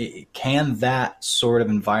 can that sort of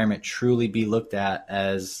environment truly be looked at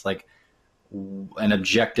as like an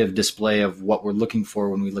objective display of what we're looking for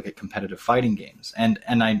when we look at competitive fighting games? And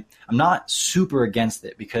I'm not super against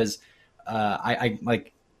it because I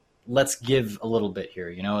like, let's give a little bit here.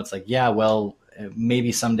 It's like, yeah, well,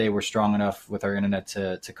 maybe someday we're strong enough with our internet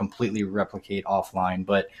to completely replicate offline,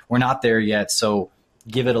 but we're not there yet. So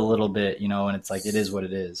give it a little bit, and it's like, it is what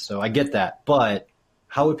it is. So I get that, but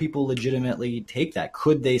how would people legitimately take that?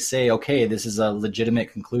 Could they say, okay, this is a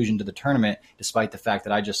legitimate conclusion to the tournament, despite the fact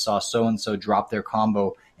that I just saw so-and-so drop their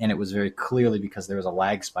combo and it was very clearly because there was a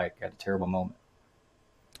lag spike at a terrible moment?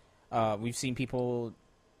 We've seen people's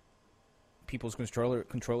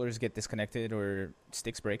controllers get disconnected or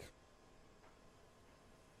sticks break.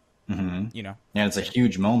 Mm-hmm. Yeah, it's a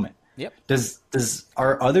huge moment. Yep.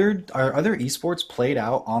 Are other esports played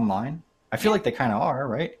out online? I feel like they kind of are,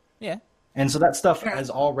 right? Yeah. And so that stuff is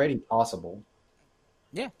already possible.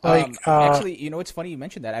 Yeah. Actually, it's funny you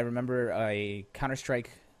mentioned that. I remember a Counter-Strike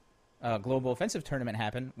Global Offensive tournament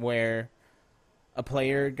happened where a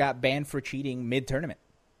player got banned for cheating mid-tournament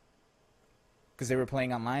because they were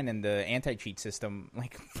playing online and the anti-cheat system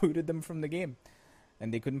booted them from the game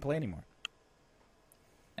and they couldn't play anymore.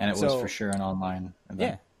 And it was for sure an online event.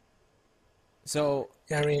 Yeah. So,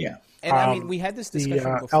 yeah. And we had this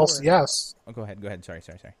discussion before. LCS. Oh, go ahead. Sorry.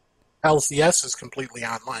 LCS is completely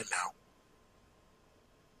online now.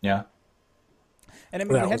 Yeah. And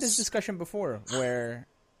we had this discussion before where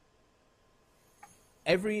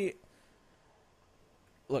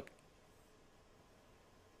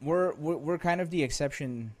we're kind of the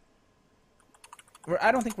exception.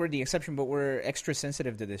 I don't think we're the exception, but we're extra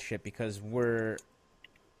sensitive to this shit because we're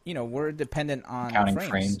dependent on counting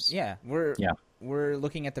frames. Yeah, we're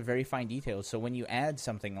looking at the very fine details. So when you add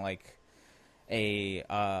something like the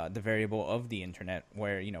variable of the internet,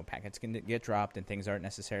 where packets can get dropped and things aren't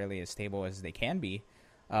necessarily as stable as they can be,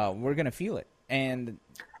 we're gonna feel it. And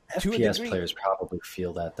FPS players probably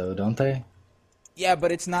feel that though, don't they? Yeah,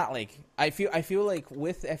 but it's not like I feel like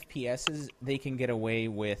with FPSs they can get away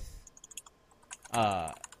with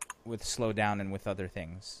slowdown and with other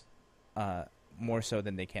things. More so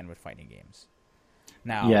than they can with fighting games.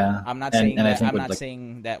 Now, yeah. I'm not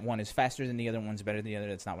saying that one is faster than the other, one's better than the other.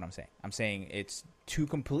 That's not what I'm saying. I'm saying it's two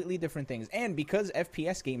completely different things. And because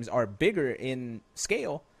FPS games are bigger in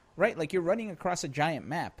scale, right? Like you're running across a giant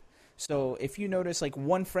map. So if you notice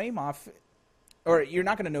one frame off, or you're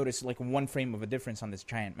not going to notice one frame of a difference on this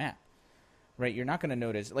giant map, right? You're not going to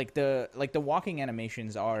notice the walking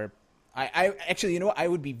animations are. I actually, I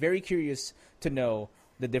would be very curious to know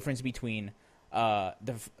the difference between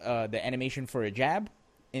the animation for a jab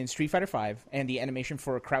in Street Fighter V and the animation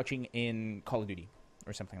for crouching in Call of Duty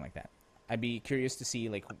or something like that. I'd be curious to see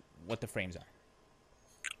what the frames are.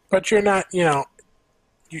 But you're not,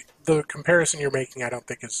 the comparison you're making, I don't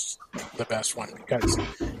think is the best one because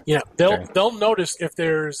they'll notice if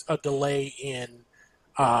there's a delay in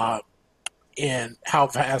in how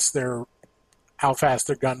fast their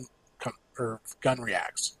gun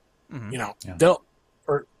reacts. Mm-hmm. You know,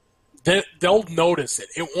 they'll notice it.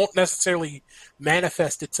 It won't necessarily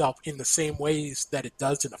manifest itself in the same ways that it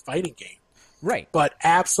does in a fighting game. Right. But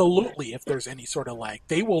absolutely, if there's any sort of lag,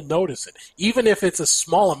 they will notice it. Even if it's a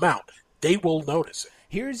small amount, they will notice it.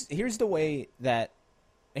 Here's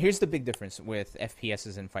the big difference with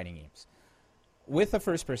FPSs and fighting games. With a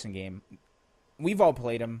first-person game, we've all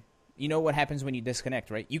played them. You know what happens when you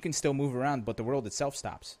disconnect, right? You can still move around, but the world itself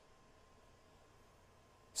stops.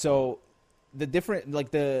 So the different,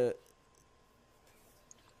 like the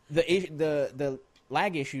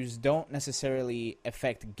lag issues don't necessarily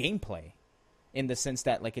affect gameplay, in the sense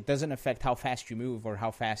that, like, it doesn't affect how fast you move or how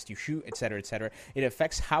fast you shoot, et cetera, et cetera. It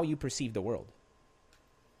affects how you perceive the world.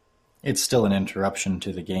 It's still an interruption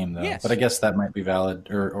to the game, though. Yes. But I guess that might be valid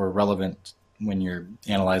or relevant when you're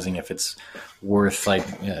analyzing if it's worth, like,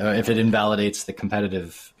 if it invalidates the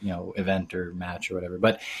competitive, event or match or whatever.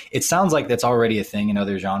 But it sounds like that's already a thing in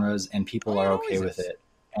other genres, and people are okay with it.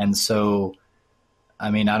 And so,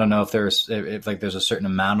 I mean, I don't know if there's a certain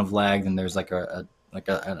amount of lag, then there's like an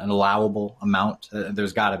allowable amount.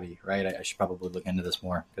 There's got to be, right? I should probably look into this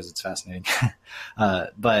more because it's fascinating.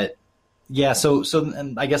 But yeah, so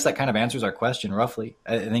and I guess that kind of answers our question roughly.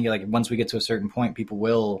 I think, like, once we get to a certain point, people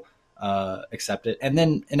will accept it, and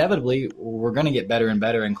then inevitably we're going to get better and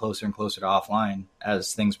better and closer to offline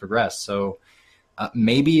as things progress. So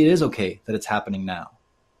maybe it is okay that it's happening now,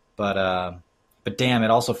 but damn, it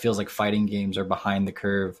also feels like fighting games are behind the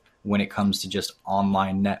curve when it comes to just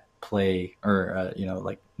online net play or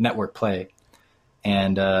like network play,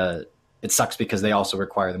 and it sucks because they also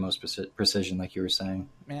require the most precision, like you were saying.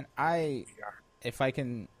 Man, if I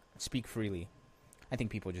can speak freely, I think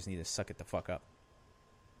people just need to suck it the fuck up.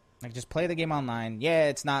 Like, just play the game online. Yeah,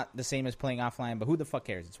 it's not the same as playing offline, but who the fuck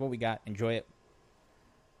cares? It's what we got. Enjoy it.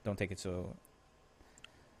 Don't take it so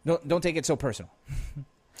personal.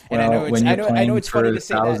 And well, I know it's funny to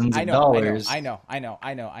say that.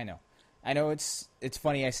 I know it's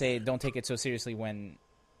funny I say don't take it so seriously when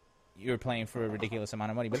you're playing for a ridiculous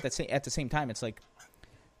amount of money, but at the same time, it's like,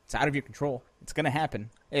 it's out of your control. It's gonna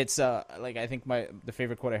happen. It's like, I think the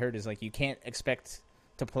favorite quote I heard is, like, you can't expect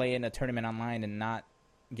to play in a tournament online and not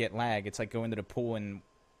get lag. It's like going to the pool and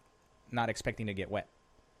not expecting to get wet.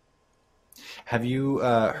 Have you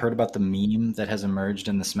heard about the meme that has emerged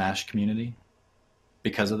in the Smash community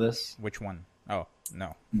because of this? Which one? Oh,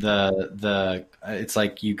 no. It's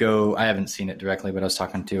like you go. I haven't seen it directly, but I was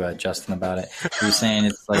talking to Justin about it. He was saying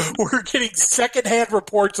it's like we're getting secondhand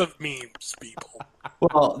reports of memes, people.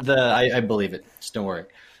 Well, I believe it. Just don't worry.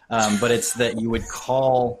 But it's that you would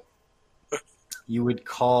call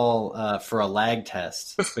for a lag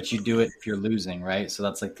test, but you do it if you're losing, right? So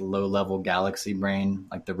that's like the low-level Galaxy brain,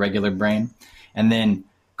 like the regular brain. And then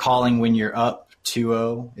calling when you're up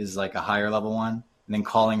 2-0 is like a higher level one. And then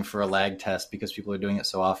calling for a lag test, because people are doing it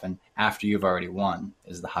so often after you've already won,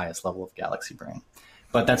 is the highest level of Galaxy brain.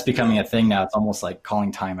 But that's becoming a thing now. It's almost like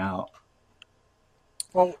calling timeout.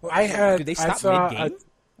 Well, do they stop mid-game?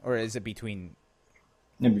 Or is it between?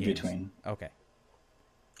 In between. Okay.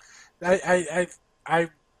 I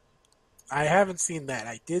haven't seen that.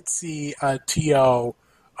 I did see a TO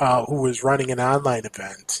who was running an online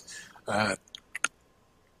event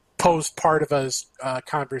post part of a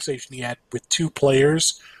conversation he had with two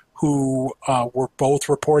players who were both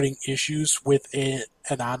reporting issues with an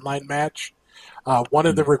online match. One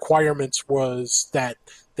of the requirements was that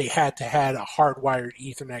they had to have a hardwired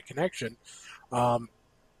Ethernet connection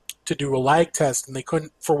to do a lag test, and they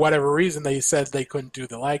couldn't, for whatever reason, they said they couldn't do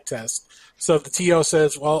the lag test. So the TO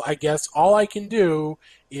says, well, I guess all I can do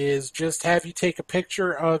is just have you take a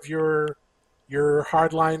picture of your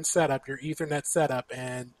hardline setup, your Ethernet setup,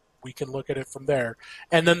 and we can look at it from there.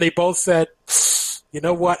 And then they both said, you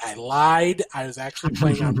know what, I lied. I was actually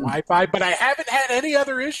playing on Wi-Fi, but I haven't had any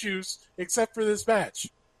other issues except for this match.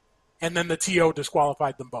 And then the TO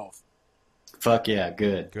disqualified them both. Fuck yeah,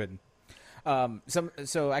 good.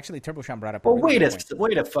 So actually, TurboSham brought up. Well, wait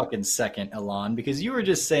a fucking second, Alon, because you were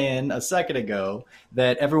just saying a second ago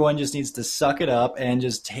that everyone just needs to suck it up and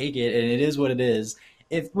just take it, and it is what it is.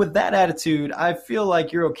 If with that attitude, I feel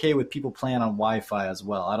like you're okay with people playing on Wi-Fi as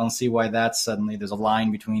well. I don't see why that's suddenly there's a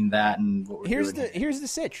line between that and what we're doing. Here's the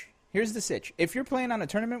sitch. If you're playing on a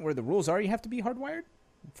tournament where the rules are you have to be hardwired,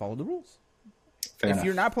 follow the rules. If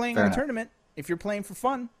you're not playing in a tournament, if you're playing for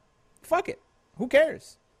fun, fuck it. Who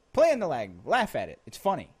cares? Play in the lag. Laugh at it. It's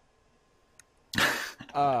funny.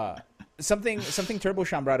 Something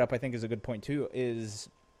TurboSham brought up, I think, is a good point too. Is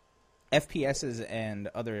FPSs and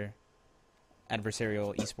other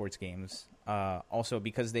adversarial esports games also,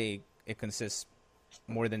 because they it consists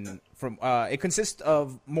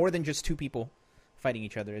of more than just two people fighting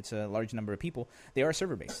each other. It's a large number of people. They are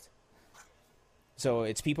server based. So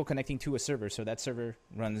it's people connecting to a server, so that server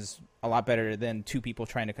runs a lot better than two people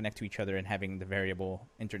trying to connect to each other and having the variable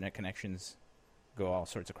internet connections go all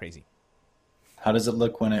sorts of crazy. How does it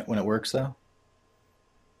look when it works, though?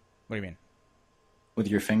 What do you mean? With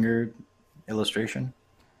your finger illustration?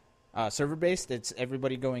 Server-based, it's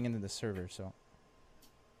everybody going into the server, so...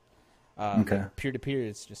 okay. Peer-to-peer,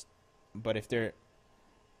 it's just... But if they're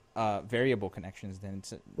variable connections, then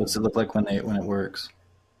it's... What's it look like when it works?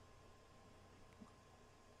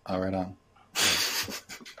 Oh, right on.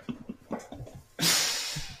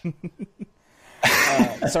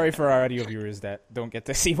 Sorry for our audio viewers that don't get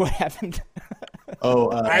to see what happened.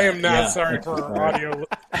 I am not sorry for our audio.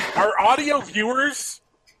 Our audio viewers?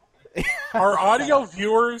 Our audio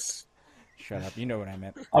viewers? Shut up. You know what I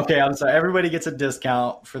meant. Okay, I'm sorry. Everybody gets a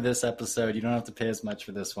discount for this episode. You don't have to pay as much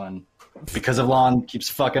for this one. Because of Lon keeps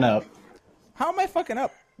fucking up. How am I fucking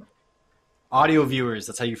up? Audio viewers,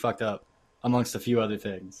 that's how you fucked up. Amongst a few other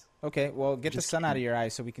things. Okay, well, get the sun out of your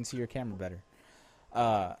eyes so we can see your camera better.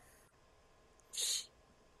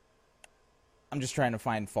 I'm just trying to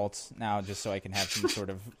find faults now just so I can have some sort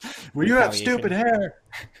of Well, you have stupid hair.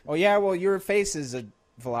 Oh, yeah, well, your face is a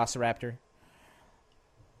velociraptor.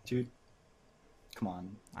 Dude, come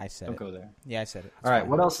on. I said Don't it. go there. Yeah, I said it. It's all right, fine.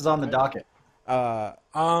 what else is on the docket?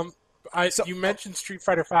 You mentioned Street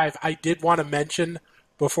Fighter V. I did want to mention,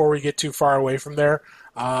 before we get too far away from there,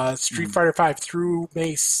 Street Fighter V through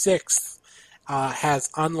May 6th has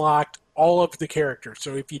unlocked all of the characters.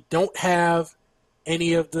 So if you don't have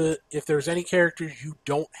if there's any characters you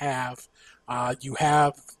don't have, you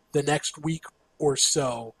have the next week or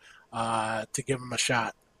so to give them a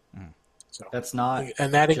shot. So that's not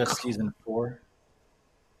just season 4?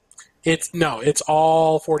 It's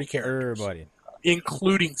all 40 characters. Everybody.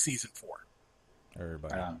 Including season 4.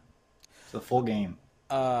 Everybody. It's the full game.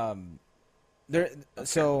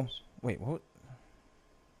 Wait, what?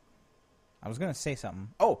 I was gonna say something.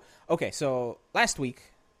 Oh, okay. So last week,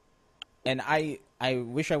 and I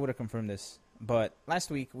wish I would have confirmed this, but last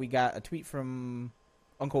week we got a tweet from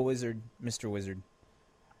Uncle Wizard, Mr.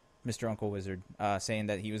 Uncle Wizard, saying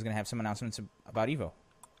that he was gonna have some announcements about Evo.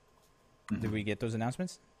 Mm-hmm. Did we get those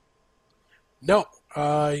announcements? No.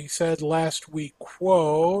 He said last week,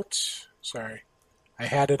 quote, sorry, I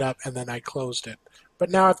had it up and then I closed it. But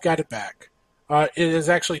now I've got it back. It is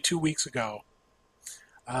actually 2 weeks ago.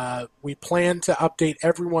 We plan to update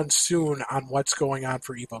everyone soon on what's going on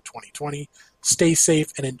for Evo 2020. Stay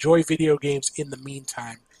safe and enjoy video games in the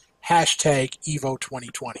meantime. Hashtag Evo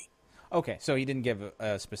 2020. Okay, so he didn't give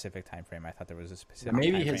a specific time frame. I thought there was a specific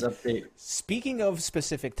Maybe time his frame. Update. Speaking of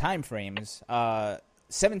specific time frames,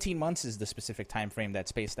 17 months is the specific time frame that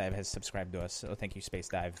Space Dive has subscribed to us. So thank you, Space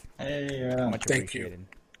Dive. Hey, much appreciated. You.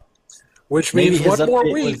 Which means one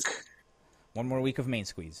more week. One more week of Main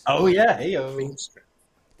Squeeze. Oh, yeah. Hey, yo.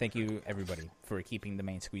 Thank you, everybody, for keeping the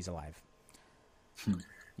Main Squeeze alive.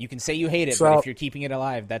 You can say you hate it, but if you're keeping it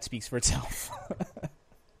alive, that speaks for itself.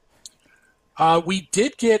 We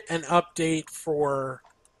did get an update for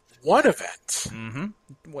one event.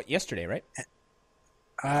 Mm-hmm. What, yesterday, right?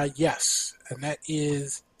 Yes, and that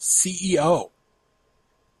is CEO.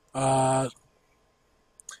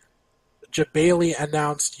 Jabali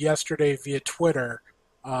announced yesterday via Twitter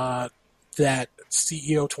that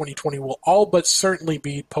CEO 2020 will all but certainly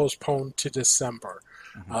be postponed to December.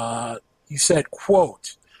 Mm-hmm. He said,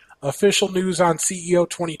 quote, official news on CEO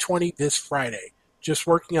 2020 this Friday. Just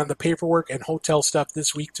working on the paperwork and hotel stuff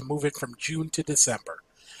this week to move it from June to December.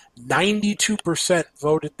 92%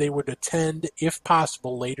 voted they would attend, if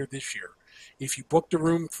possible, later this year. If you booked a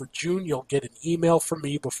room for June, you'll get an email from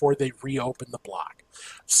me before they reopen the block.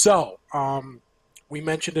 So, we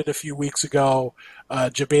mentioned it a few weeks ago.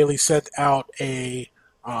 Jabali sent out a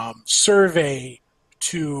survey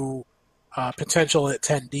to potential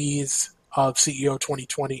attendees of CEO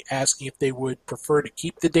 2020 asking if they would prefer to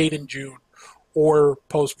keep the date in June or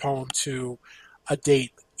postpone to a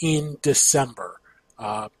date in December.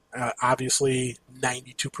 Obviously,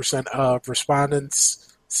 92% of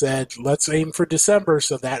respondents said, let's aim for December,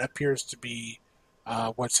 so that appears to be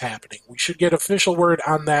what's happening. We should get official word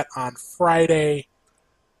on that on Friday.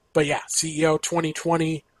 But yeah, CEO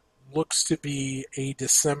 2020 looks to be a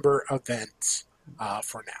December event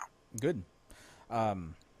for now. Good.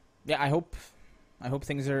 Yeah, I hope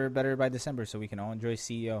things are better by December so we can all enjoy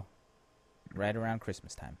CEO right around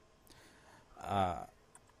Christmas time.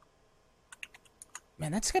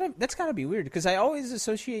 Man, that's gotta be weird because I always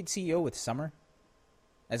associate CEO with summer,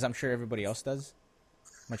 as I'm sure everybody else does,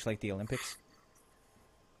 much like the Olympics.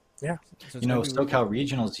 Yeah. So SoCal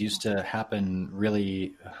Regionals used to happen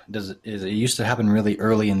really. It used to happen really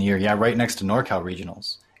early in the year. Yeah, right next to NorCal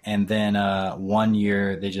Regionals. And then one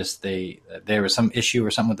year there was some issue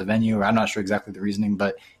or something with the venue, or I'm not sure exactly the reasoning,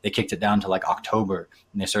 but they kicked it down to like October,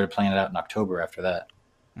 and they started playing it out in October after that.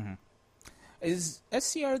 Mm-hmm. Is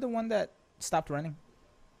SCR the one that stopped running?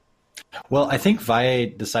 Well, I think Valle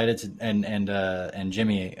decided to, and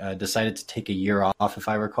Jimmy decided to take a year off, if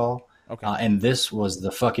I recall. Okay. And this was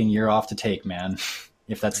the fucking year off to take, man.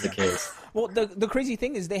 If that's the case. Well, the crazy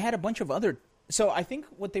thing is they had a bunch of other. So I think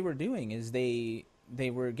what they were doing is they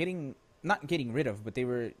were not getting rid of, but they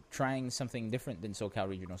were trying something different than SoCal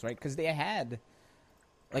Regionals, right? Because they had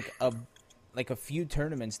like a few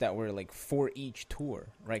tournaments that were like for each tour,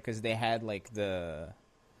 right? Because they had like the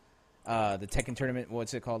Tekken tournament.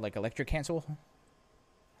 What's it called? Like Electric Cancel.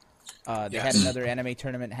 They had another anime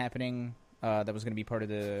tournament happening that was going to be part of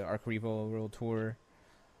the Arc Revo World Tour,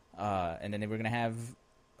 and then they were going to have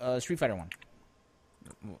a Street Fighter one,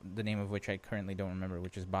 the name of which I currently don't remember,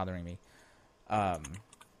 which is bothering me. But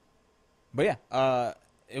yeah,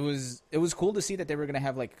 it was cool to see that they were going to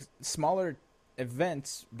have like smaller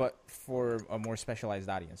events, but for a more specialized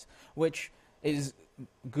audience, which is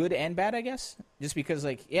good and bad, I guess. Just because,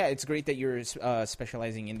 like, yeah, it's great that you're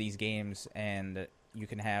specializing in these games and you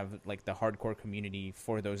can have like the hardcore community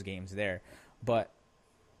for those games there, but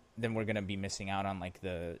then we're gonna be missing out on like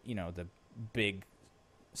the big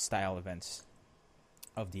style events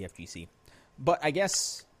of the FGC. But I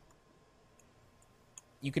guess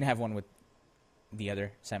you can have one with the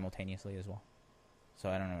other simultaneously as well. So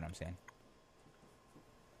I don't know what I'm saying.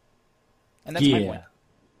 And that's my point.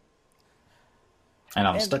 And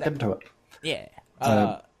I'm sticking to it.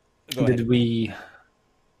 Yeah. Did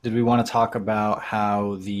we want to talk about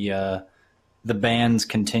how the bans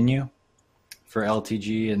continue for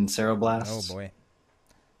LTG and Ceroblast? Oh boy.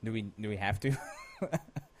 Do we have to?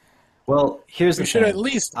 Well, here's the thing. We should at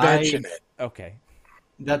least mention it. Okay.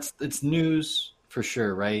 It's news for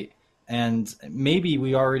sure, right? And maybe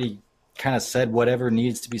we already kind of said whatever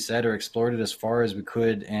needs to be said or explored it as far as we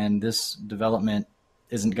could, and this development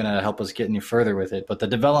isn't going to help us get any further with it. But the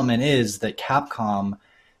development is that Capcom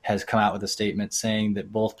has come out with a statement saying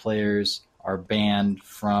that both players are banned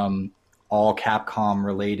from all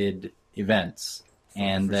Capcom-related events,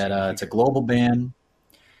 and that it's a global ban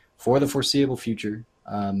for the foreseeable future.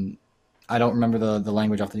 I don't remember the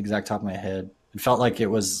language off the exact top of my head. It felt like it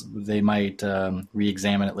was they might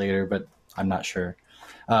re-examine it later, but I'm not sure.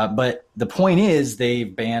 But the point is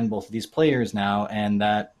they've banned both of these players now, and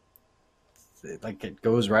that like it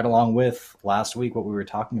goes right along with last week what we were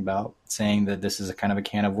talking about, saying that this is a kind of a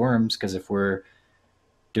can of worms, because if we're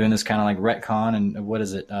doing this kind of like retcon and what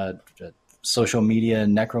is it, social media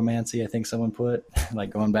necromancy, I think someone put,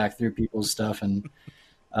 like going back through people's stuff, and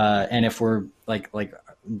if we're like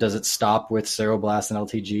does it stop with Ceroblast and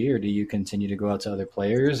LTG, or do you continue to go out to other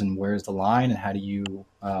players, and where's the line, and how do you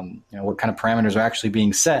what kind of parameters are actually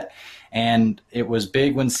being set? And it was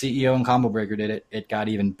big when CEO and Combo Breaker did it. It got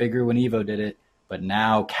even bigger when Evo did it, but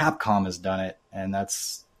now Capcom has done it, and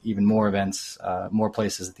that's even more events, more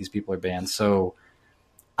places that these people are banned. So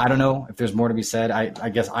I don't know if there's more to be said. I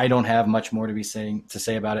guess I don't have much more to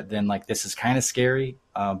say about it than like this is kind of scary,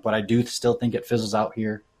 but I do still think it fizzles out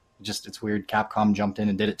here. Just it's weird. Capcom jumped in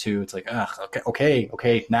and did it too. It's like,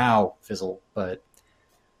 okay, now fizzle. But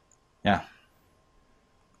yeah,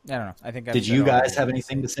 I don't know. I think. Did you guys have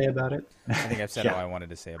anything to say about it? I think I've said all I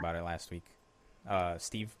wanted to say about it last week.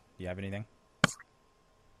 Steve, do you have anything?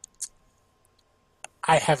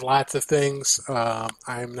 I have lots of things.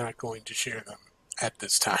 I'm not going to share them at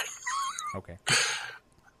this time. Okay.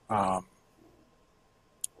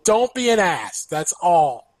 Don't be an ass. That's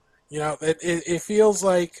all. It feels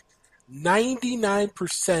like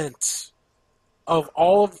 99% of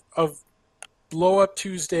all of Blow Up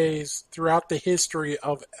Tuesdays throughout the history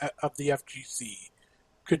of the FGC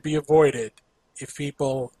could be avoided if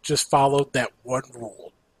people just followed that one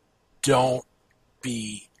rule. Don't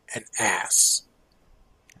be an ass.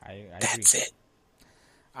 I That's agree. it.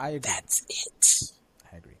 I agree. That's it.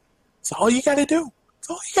 I agree. That's all you got to do. That's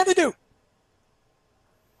all you got to do.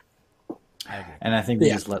 I agree. And I think we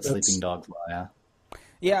just let Sleeping Dog fly. Yeah.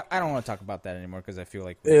 Yeah, I don't want to talk about that anymore because I feel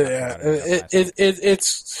like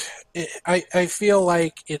I feel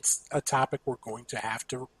like it's a topic we're going to have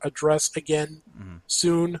to address again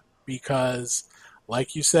soon because,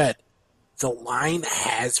 like you said, the line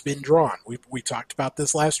has been drawn. We talked about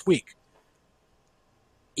this last week.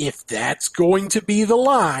 If that's going to be the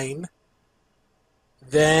line,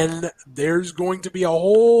 then there's going to be a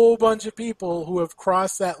whole bunch of people who have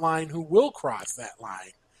crossed that line who will cross that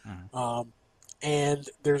line. and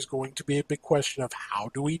there's going to be a big question of how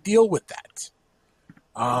do we deal with that.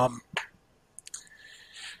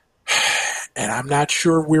 And I'm not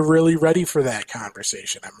sure we're really ready for that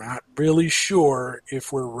conversation. I'm not really sure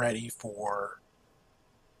if we're ready for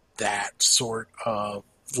that sort of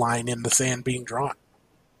line in the sand being drawn.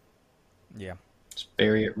 Yeah. Just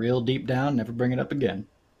bury it real deep down, never bring it up again.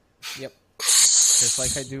 Yep. Just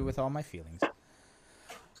like I do with all my feelings.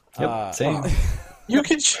 Yep, same. You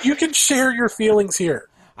can share your feelings here.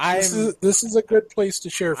 This is a good place to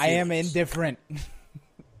share feelings. I am indifferent.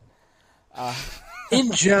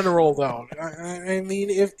 In general, though, I mean,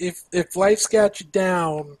 if life's got you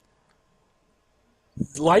down,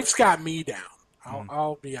 life's got me down.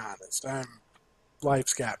 I'll be honest.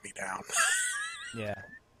 Life's got me down. Yeah,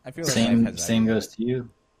 I feel like same goes to you.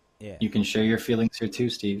 Yeah, you can share your feelings here too,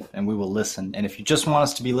 Steve, and we will listen. And if you just want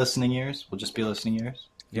us to be listening ears, we'll just be listening ears.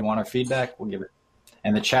 If you want our feedback, we'll give it.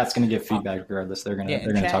 And the chat's going to give feedback regardless. They're going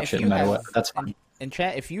to talk shit no matter what. That's fine. In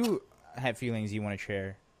chat, if you have feelings you want to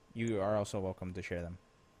share, you are also welcome to share them.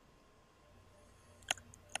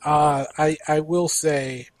 I will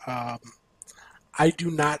say I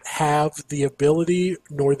do not have the ability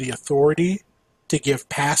nor the authority to give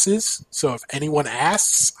passes. So if anyone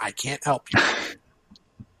asks, I can't help you.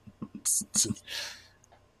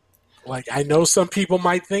 Like, I know some people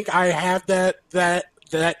might think I have that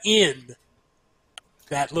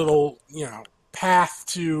little, path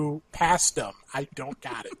to passdom. I don't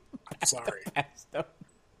got it. I'm sorry.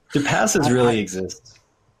 Do passes really exist?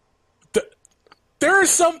 There are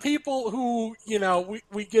some people who,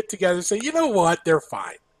 we get together and say, you know what, they're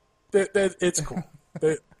fine. It's cool.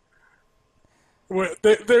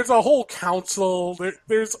 There's a whole council.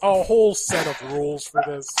 There's a whole set of rules for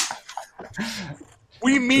this.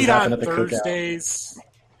 We meet on Thursdays.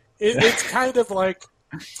 It's kind of like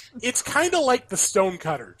the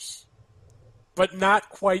Stonecutters, but not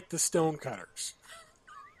quite the Stonecutters.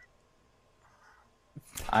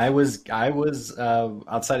 I was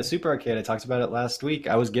outside of Super Arcade. I talked about it last week.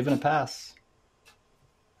 I was given a pass.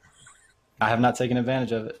 I have not taken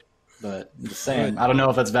advantage of it, but I'm just saying. I don't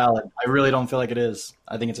know if that's valid. I really don't feel like it is.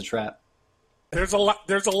 I think it's a trap. There's a lot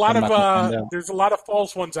of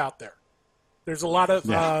false ones out there. There's a lot of.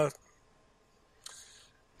 Yeah.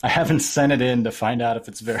 I haven't sent it in to find out if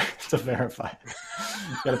it's verified.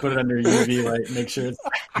 Got to put it under UV light, make sure it's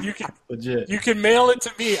legit. You can mail it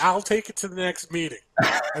to me. I'll take it to the next meeting,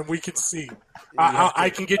 and we can see.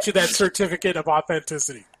 I can get you that certificate of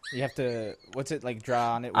authenticity. You have to. What's it like?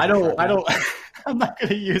 Draw on it. I don't. I'm not going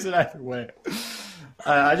to use it either way.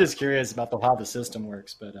 I'm just curious about how the system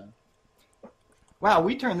works, but. Wow,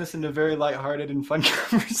 we turned this into a very lighthearted and fun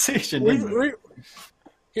conversation.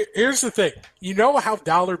 Here's the thing. You know how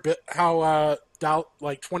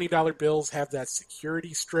 $20 bills have that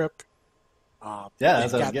security strip? That's what I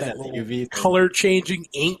was getting at. The UV color changing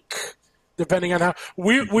ink, depending on how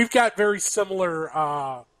we've got very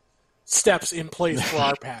similar steps in place for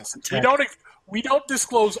our passes. We don't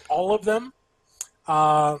disclose all of them.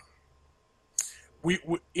 We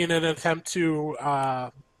in an attempt to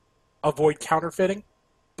avoid counterfeiting,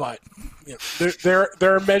 but there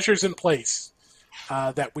are measures in place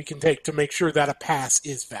that we can take to make sure that a pass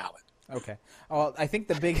is valid. Okay. Well, I think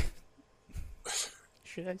the big.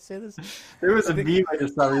 Should I say this? There was a meme I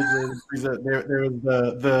just saw recently. There was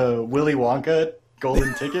the Willy Wonka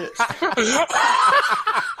golden ticket.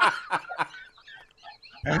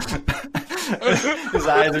 His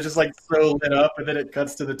eyes are just like so lit up, and then it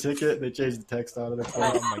cuts to the ticket. And they change the text on it.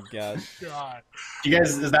 Oh my god! You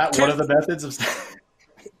guys, is that one of the methods of?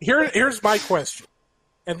 Here's my question,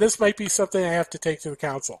 and this might be something I have to take to the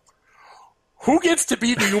council. Who gets to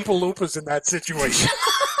be the Oompa Loompas in that situation?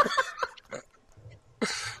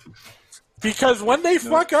 Because when they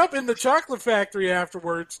fuck up in the chocolate factory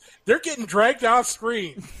afterwards, they're getting dragged off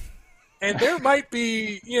screen, and there might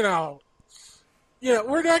be, we're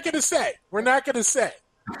not going to say. We're not going to say.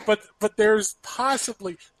 But there's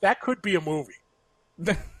possibly that could be a movie.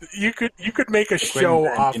 You could make a show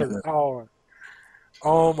off of it.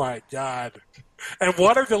 Oh my god! And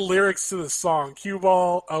what are the lyrics to the song? Cue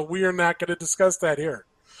ball. We are not going to discuss that here.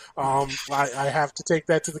 I have to take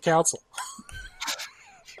that to the council.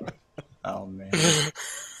 Oh man!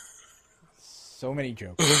 So many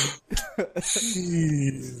jokes.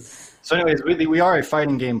 So, anyways, we are a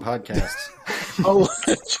fighting game podcast.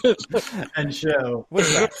 And show.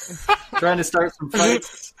 What's that? Trying to start some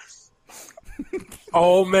fights.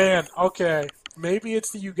 Oh man! Okay, maybe it's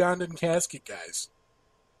the Ugandan casket guys.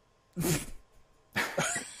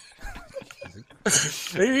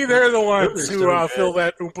 Maybe they're the ones who fill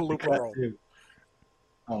that Oompa Loompa role.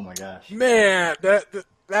 Oh my gosh! Man,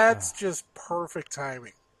 That's just perfect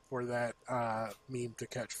timing for that meme to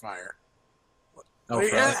catch fire. Oh, for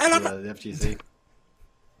the FGC.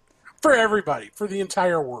 For everybody, for the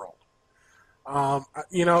entire world. That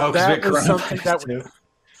was something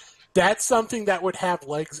that's something that would have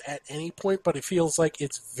legs at any point, but it feels like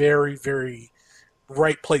it's very, very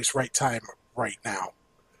right place, right time, right now.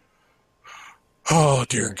 Oh,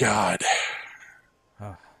 dear God.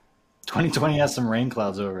 2020 has some rain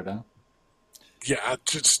clouds over it, huh? Yeah,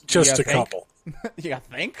 just a couple. You gotta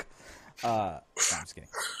think? No, I'm just kidding.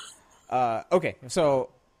 Okay, so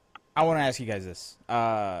I want to ask you guys this.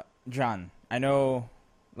 John, I know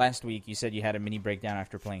last week you said you had a mini breakdown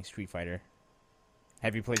after playing Street Fighter.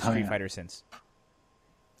 Have you played Street Fighter since?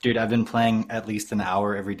 Dude, I've been playing at least an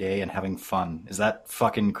hour every day and having fun. Is that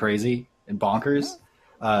fucking crazy and bonkers?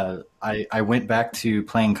 I went back to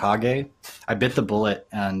playing Kage. I bit the bullet,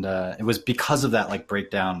 and it was because of that like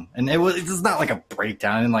breakdown. And it's not like a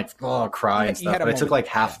breakdown. I didn't cry and stuff. But I took like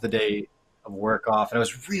half the day of work off, and I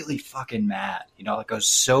was really fucking mad. I was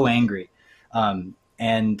so angry.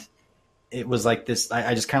 And it was like this,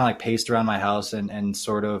 I just kind of like paced around my house and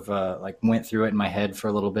sort of went through it in my head for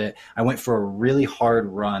a little bit. I went for a really hard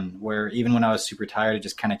run where even when I was super tired, I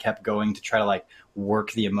just kind of kept going to try to like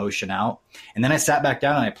work the emotion out. And then I sat back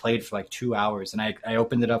down and I played for like 2 hours, and I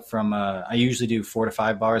opened it up from, I usually do 4 to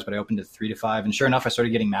 5 bars, but I opened it 3 to 5. And sure enough, I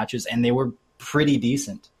started getting matches, and they were pretty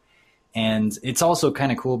decent. And it's also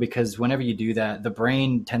kind of cool because whenever you do that, the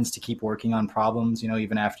brain tends to keep working on problems,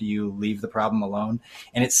 even after you leave the problem alone.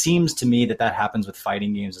 And it seems to me that happens with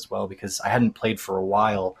fighting games as well, because I hadn't played for a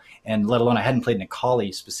while, and let alone I hadn't played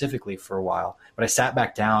Nikali specifically for a while. But I sat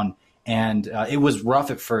back down, and it was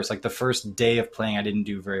rough at first. Like the first day of playing, I didn't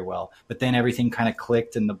do very well. But then everything kind of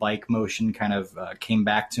clicked, and the bike motion kind of came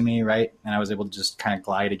back to me, right? And I was able to just kind of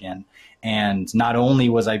glide again. And not only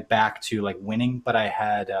was I back to like winning, but I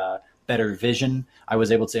had better vision. I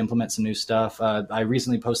was able to implement some new stuff. I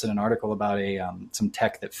recently posted an article about some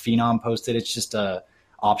tech that Phenom posted. It's just a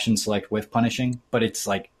option select whiff punishing, but it's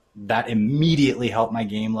like that immediately helped my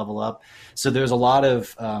game level up. So there's a lot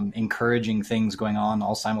of encouraging things going on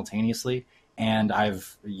all simultaneously. And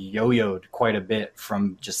I've yo-yoed quite a bit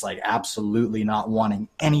from just like absolutely not wanting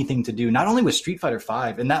anything to do, not only with Street Fighter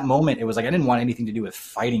V. In that moment, it was like I didn't want anything to do with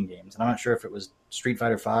fighting games. And I'm not sure if it was Street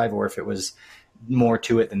Fighter V or if it was more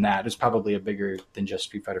to it than that. It's probably a bigger than just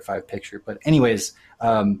Street Fighter V picture. But anyways,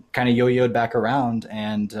 kind of yo-yoed back around,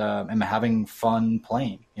 and am having fun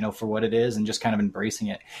playing, for what it is, and just kind of embracing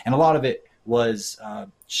it. And a lot of it was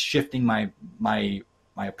shifting my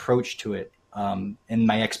approach to it, and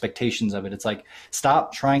my expectations of it. It's like,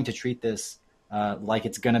 stop trying to treat this like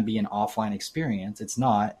it's going to be an offline experience. It's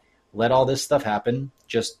not. Let all this stuff happen.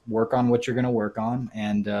 Just work on what you're going to work on,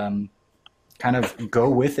 and kind of go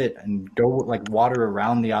with it and go like water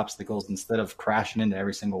around the obstacles instead of crashing into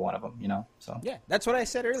every single one of them, So yeah, that's what I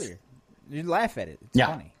said earlier. You laugh at it. It's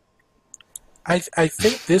funny. I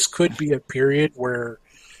think this could be a period where,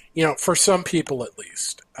 for some people at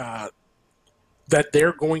least, that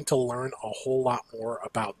they're going to learn a whole lot more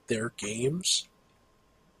about their games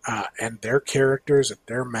and their characters and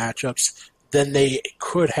their matchups than they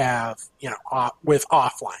could have, with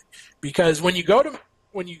offline. Because when you go to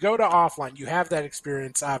offline, you have that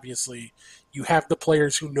experience, obviously. You have the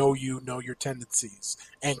players who know your tendencies,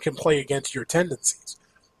 and can play against your tendencies.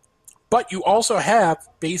 But you also have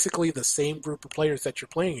basically the same group of players that you're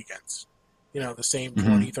playing against. The same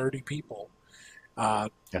 20, 30 people.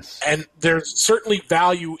 Yes. And there's certainly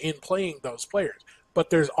value in playing those players. But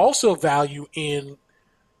there's also value in,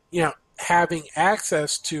 having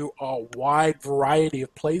access to a wide variety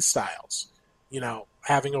of play styles.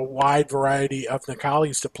 Having a wide variety of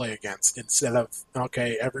Nikalis to play against instead of,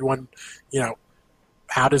 okay, everyone,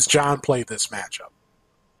 how does John play this matchup?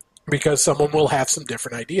 Because someone will have some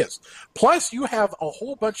different ideas. Plus, you have a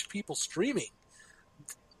whole bunch of people streaming,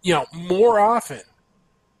 more often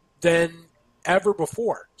than ever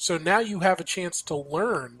before. So now you have a chance to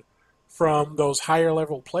learn from those higher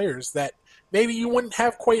level players that maybe you wouldn't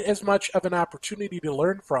have quite as much of an opportunity to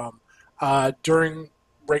learn from during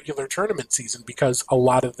regular tournament season, because a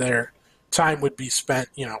lot of their time would be spent,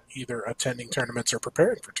 either attending tournaments or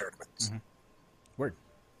preparing for tournaments. Mm-hmm. Word.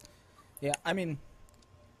 Yeah, I mean,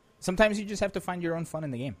 sometimes you just have to find your own fun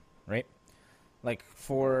in the game, right? Like,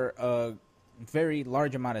 for a very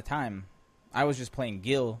large amount of time, I was just playing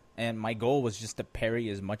Gil, and my goal was just to parry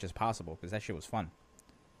as much as possible, because that shit was fun.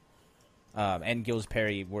 And Gil's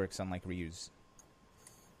parry works unlike Ryu's.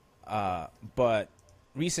 But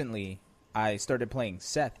recently, I started playing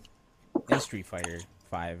Seth in Street Fighter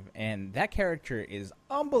V, and that character is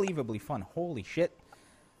unbelievably fun. Holy shit!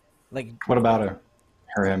 Like, what about her?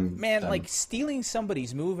 Man, like stealing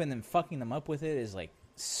somebody's move and then fucking them up with it is like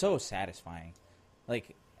so satisfying.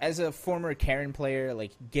 Like as a former Karen player,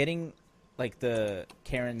 like getting like the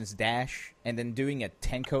Karen's dash and then doing a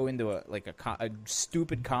Tenko into a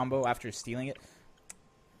stupid combo after stealing it.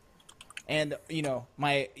 And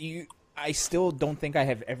I still don't think I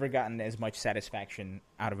have ever gotten as much satisfaction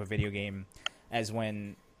out of a video game as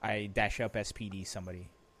when I dash up SPD somebody,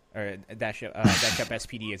 or dash up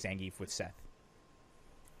SPD as Zangief with Seth.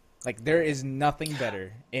 Like, there is nothing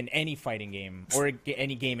better in any fighting game, or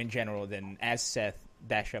any game in general, than as Seth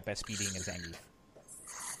dash up SPDing as Zangief.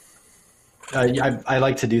 I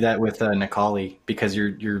like to do that with Necalli, because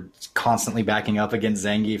you're constantly backing up against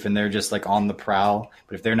Zangief, and they're just like on the prowl.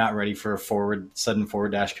 But if they're not ready for a sudden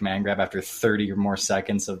forward dash command grab after 30 or more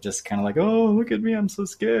seconds of just kind of like, oh, look at me, I'm so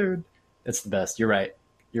scared. It's the best. You're right.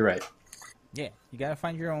 Yeah, you gotta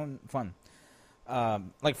find your own fun.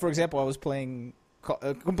 Like, for example, I was playing,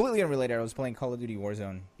 completely unrelated, I was playing Call of Duty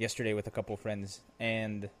Warzone yesterday with a couple friends,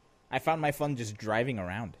 and I found my fun just driving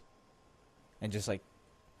around. And just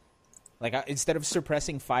instead of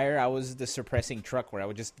suppressing fire, I was the suppressing truck, where I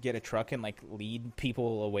would just get a truck and like lead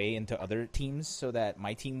people away into other teams so that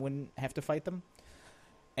my team wouldn't have to fight them.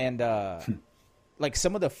 And like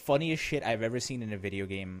some of the funniest shit I've ever seen in a video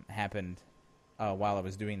game happened while I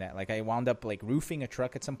was doing that. Like I wound up like roofing a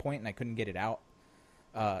truck at some point and I couldn't get it out.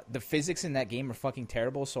 The physics in that game are fucking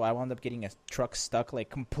terrible, so I wound up getting a truck stuck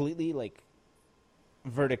like completely like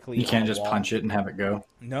vertically. You can't just punch it and have it go.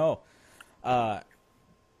 No.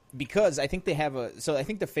 Because I think they have I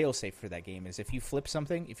think the fail-safe for that game is if you flip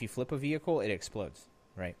a vehicle, it explodes,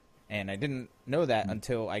 right? And I didn't know that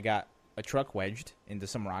until I got a truck wedged into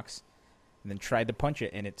some rocks and then tried to punch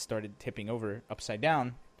it, and it started tipping over upside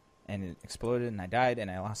down, and it exploded, and I died, and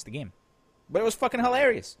I lost the game. But it was fucking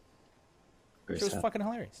hilarious. It was fucking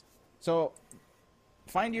hilarious. So,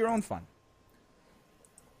 find your own fun.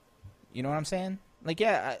 You know what I'm saying? Like,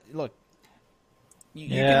 yeah, look.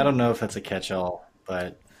 I don't know if that's a catch-all,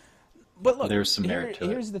 but look, there's some merit to it.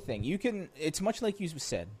 Here's the thing. It's much like you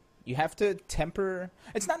said. You have to temper...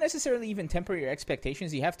 It's not necessarily even temper your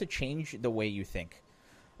expectations. You have to change the way you think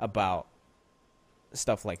about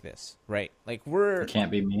stuff like this, right? Like, It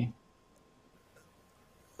can't be me.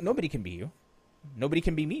 Nobody can be you. Nobody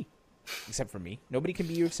can be me, except for me. Nobody can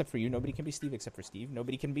be you except for you. Nobody can be Steve except for Steve.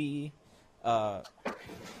 Nobody can be... I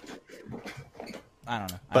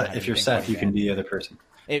don't know. But if you're Seth, you can be the other person.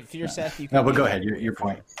 If you're Seth, you can... No, but go ahead. Your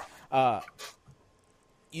point.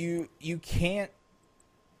 You can't...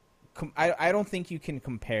 I don't think you can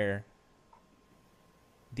compare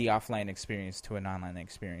the offline experience to an online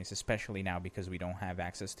experience, especially now because we don't have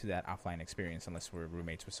access to that offline experience unless we're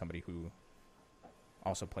roommates with somebody who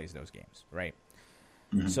also plays those games, right?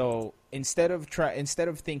 Mm-hmm. So instead of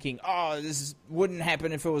thinking, oh, this wouldn't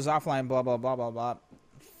happen if it was offline, blah blah blah blah blah,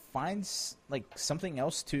 find like something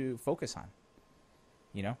else to focus on,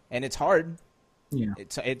 you know. And it's hard. Yeah,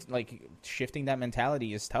 it's like shifting that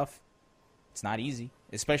mentality is tough. It's not easy,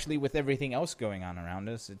 especially with everything else going on around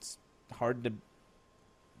us. It's hard to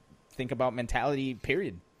think about mentality,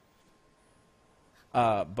 period.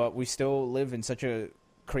 But we still live in such a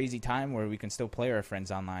crazy time where we can still play our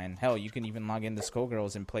friends online. Hell, you can even log into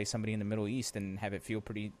Skullgirls and play somebody in the Middle East and have it feel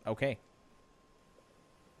pretty okay.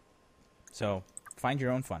 So, find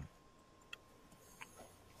your own fun.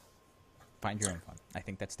 Find your own fun. I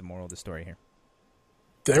think that's the moral of the story here.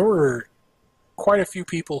 There were quite a few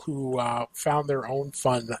people who found their own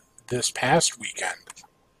fun this past weekend.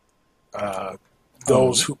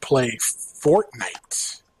 Those who play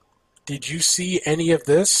Fortnite. Did you see any of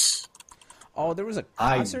this? Oh, there was a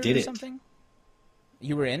concert or something?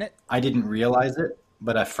 You were in it? I didn't realize it,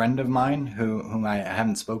 but a friend of mine whom I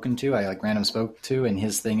haven't spoken to, I like random spoke to, and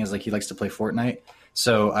his thing is like he likes to play Fortnite.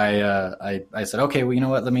 So I said, okay, well, you know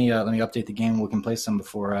what? Let me update the game. We can play some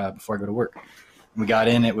before I go to work. We got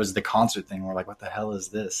in. It was the concert thing. We're like, what the hell is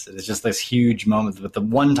this? It's just this huge moment. But the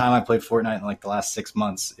one time I played Fortnite in like the last 6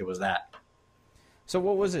 months, it was that. So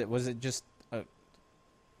what was it? Was it just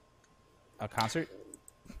a concert?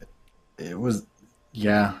 It was,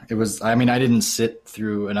 yeah. It was. I mean, I didn't sit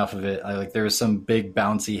through enough of it. There was some big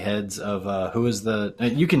bouncy heads of who is the.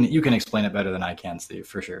 You can explain it better than I can, Steve,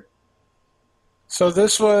 for sure. So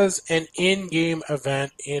this was an in-game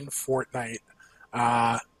event in Fortnite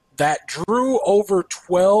that drew over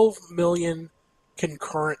 12 million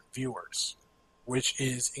concurrent viewers, which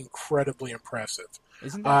is incredibly impressive.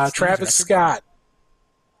 Isn't that Travis Scott?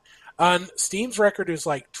 On Steam's record is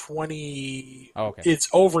like 20. Oh, okay. It's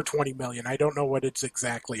over 20 million. I don't know what it's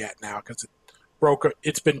exactly at now because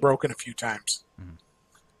it's been broken a few times.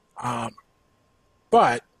 Mm-hmm.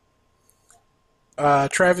 But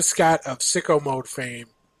Travis Scott of Sicko Mode fame,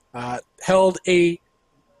 held a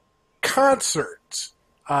concert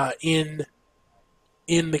in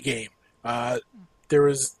the game. It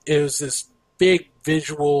was this big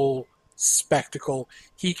visual spectacle.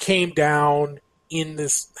 He came down in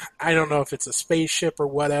this, I don't know if it's a spaceship or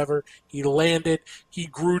whatever. He landed. He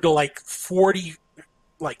grew to like 70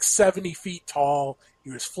 feet tall.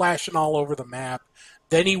 He was flashing all over the map.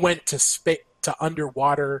 Then he went to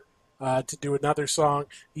underwater to do another song.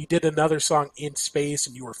 He did another song in space,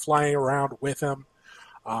 and you were flying around with him.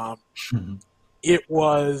 It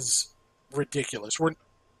was ridiculous.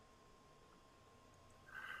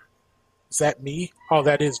 Is that me? Oh,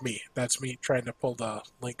 that is me. That's me trying to pull the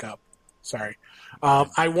link up. Sorry.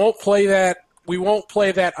 I won't play that. We won't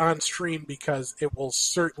play that on stream because it will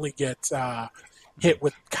certainly get hit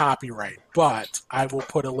with copyright. But I will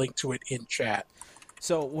put a link to it in chat.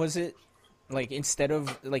 So was it like instead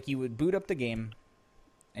of like you would boot up the game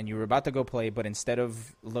and you were about to go play, but instead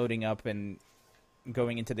of loading up and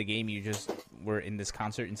going into the game, you just were in this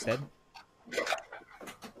concert instead?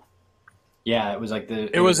 Yeah, it was like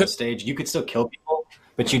it was a stage. You could still kill people,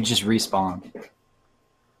 but you'd just respawn.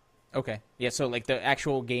 Okay. Yeah, so like the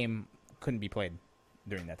actual game couldn't be played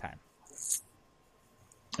during that time.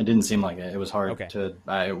 It didn't seem like it. It was hard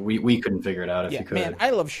to. We couldn't figure it out if you could. Man,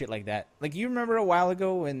 I love shit like that. Like, you remember a while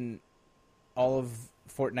ago when all of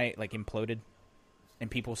Fortnite like imploded, and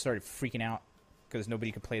people started freaking out because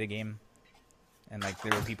nobody could play the game, and like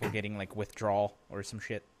there were people getting like withdrawal or some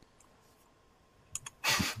shit.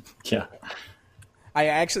 Yeah.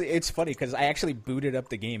 It's funny because I actually booted up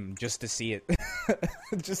the game just to see it,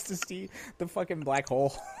 just to see the fucking black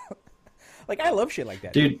hole. Like, I love shit like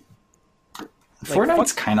that, dude. Like,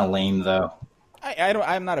 Fortnite's kind of lame, though.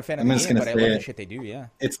 I'm not a fan of the game, but I love the shit they do. Yeah,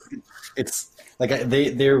 it's like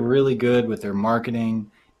they're really good with their marketing,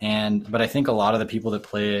 but I think a lot of the people that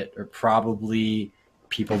play it are probably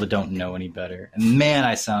people that don't know any better. And man,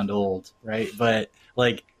 I sound old, right? But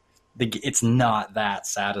like, it's not that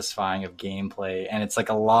satisfying of gameplay, and it's like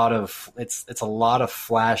a lot of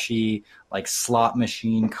flashy, like slot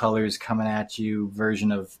machine colors coming at you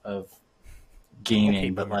version of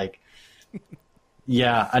gaming, but like.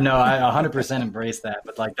 Yeah, I know. I 100% embrace that.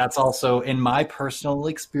 But like, that's also, in my personal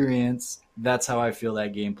experience, that's how I feel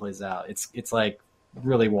that game plays out. It's like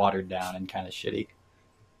really watered down and kind of shitty.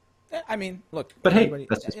 I mean, look. But hey,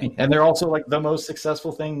 that's just me. And they're also like the most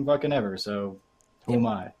successful thing fucking ever. So who am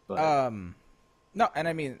I? But, no, and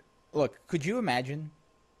I mean, look. Could you imagine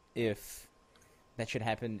if that should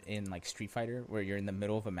happen in like Street Fighter, where you're in the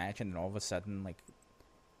middle of a match and then all of a sudden like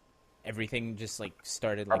everything just like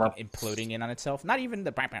started like imploding in on itself. Not even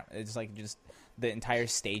the it's like just the entire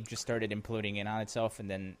stage just started imploding in on itself, and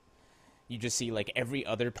then you just see like every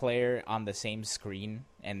other player on the same screen,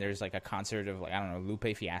 and there's like a concert of like, I don't know,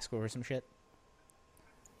 Lupe Fiasco or some shit.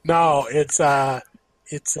 No, it's Del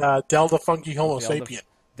the Funky Homo Sapien.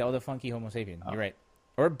 Del the Funky Homo Sapien. You're right,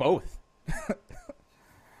 or both.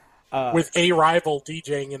 With a rival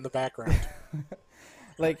DJing in the background.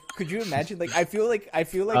 Like, could you imagine? Like, I feel like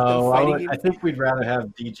the fighting game... I think we'd rather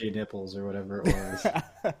have DJ Nipples or whatever it was.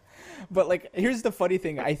 But like, here's the funny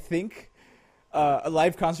thing. I think a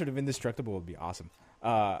live concert of Indestructible would be awesome.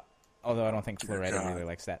 Although I don't think Florida really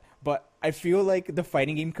likes that. But I feel like the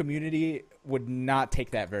fighting game community would not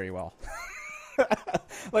take that very well.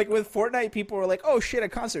 Like, with Fortnite, people were like, "Oh shit, a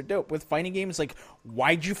concert, dope." With fighting games, like,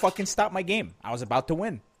 why'd you fucking stop my game? I was about to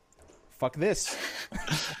win. Fuck this.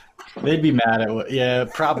 They'd be mad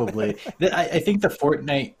at probably. I think the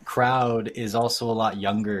Fortnite crowd is also a lot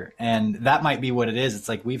younger, and that might be what it is. It's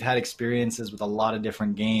like we've had experiences with a lot of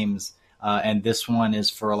different games, and this one is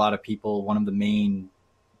for a lot of people one of the main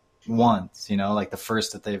ones. You know, like the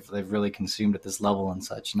first that they've really consumed at this level and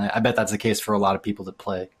such. And I bet that's the case for a lot of people that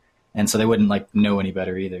play, and so they wouldn't like know any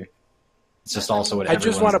better either. It's just also what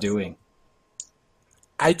everyone's doing.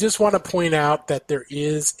 I just want to point out that there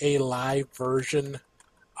is a live version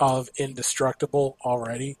of Indestructible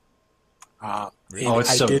already.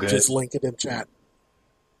 It's so good. Just link it in chat.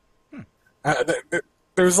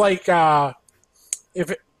 There's like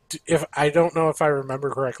if I don't know if I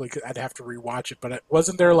remember correctly, 'cause I'd have to rewatch it, but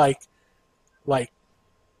wasn't there like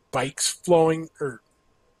bikes flowing, or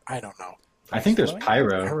I don't know. I think there's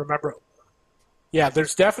pyro. I remember. Yeah,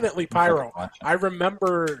 there's definitely pyro. I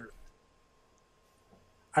remember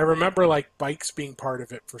like bikes being part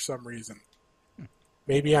of it for some reason.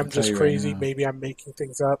 Maybe I'm just crazy. Right, maybe I'm making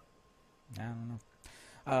things up. I don't know.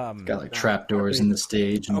 Got like trapdoors in the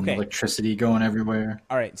stage and electricity going everywhere.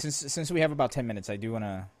 All right, since we have about 10 minutes, I do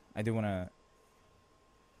wanna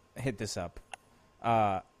hit this up.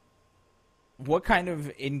 What kind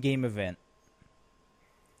of in-game event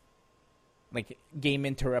like game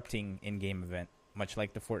interrupting in-game event, much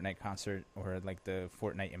like the Fortnite concert or like the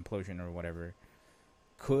Fortnite implosion or whatever,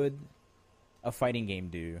 could a fighting game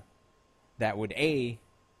do that would A,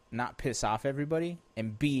 not piss off everybody,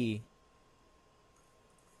 and B,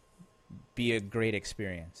 be a great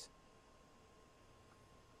experience?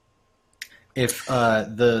 If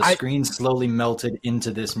the screen slowly melted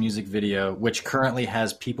into this music video, which currently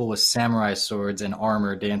has people with samurai swords and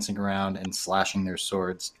armor dancing around and slashing their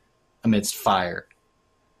swords amidst fire.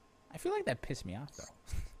 I feel like that pissed me off, though.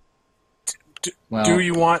 Do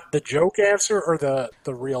you want the joke answer or the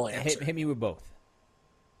real answer? Hit me with both.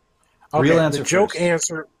 Okay, real answer the joke first.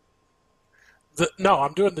 Answer. No,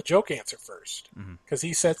 I'm doing the joke answer first because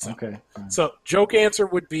he said so. Okay. So joke answer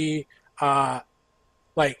would be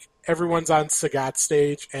like everyone's on Sagat's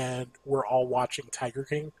stage and we're all watching Tiger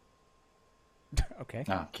King. Okay.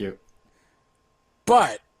 Oh, cute.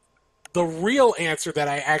 But the real answer that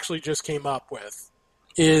I actually just came up with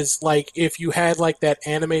is like if you had like that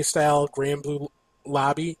anime style Grand Blue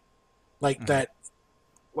lobby, like that,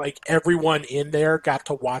 like everyone in there got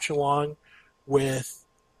to watch along with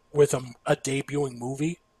a debuting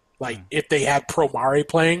movie. Like if they had Promare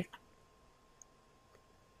playing,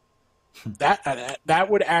 that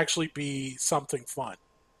would actually be something fun.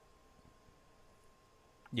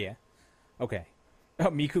 Yeah. Okay.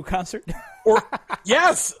 A Miku concert? Or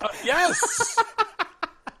yes.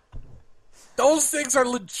 Those things are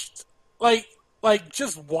legit. Like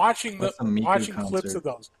just watching clips of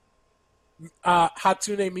those.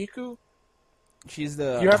 Hatsune Miku. She's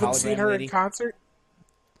the. You haven't seen her lady in concert?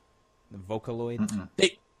 The Vocaloid.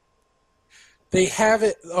 They have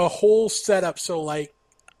it a whole setup. So like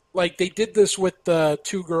they did this with the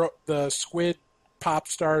the squid pop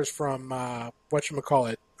stars from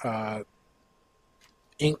whatchamacallit,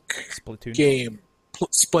 Inc. Splatoon game.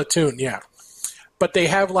 Splatoon, yeah. But they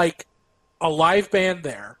have like a live band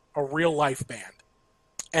there, a real life band.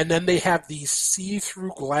 And then they have these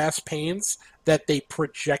see-through glass panes that they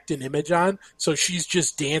project an image on. So she's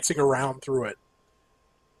just dancing around through it.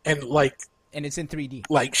 And it's in 3D.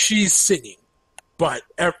 Like she's singing. But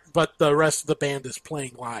the rest of the band is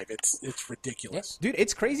playing live. It's ridiculous. Dude,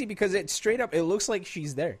 it's crazy because it straight up, it looks like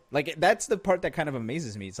she's there. Like, that's the part that kind of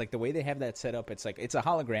amazes me. It's like the way they have that set up. It's like, it's a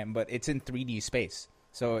hologram, but it's in 3D space.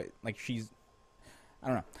 So, like, she's, I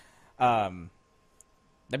don't know.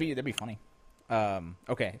 That'd be funny.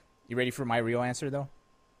 Okay. You ready for my real answer, though?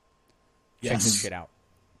 Yes. Check this shit out.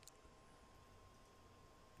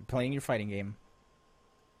 You're playing your fighting game.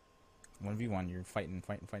 1v1, you're fighting.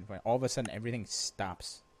 All of a sudden, everything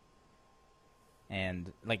stops.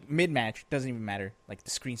 And, like, mid-match, doesn't even matter. Like,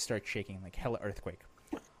 the screen starts shaking, like hella earthquake.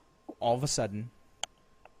 All of a sudden,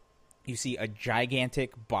 you see a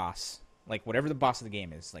gigantic boss. Like, whatever the boss of the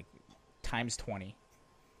game is, like, times 20.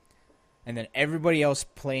 And then everybody else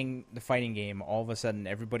playing the fighting game, all of a sudden,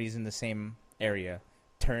 everybody's in the same area,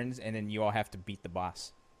 turns, and then you all have to beat the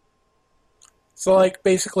boss. So, like,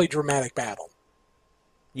 basically dramatic battle.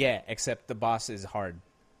 Yeah, except the boss is hard.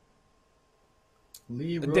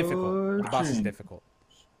 Difficult. The boss is difficult.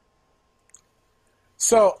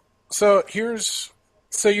 So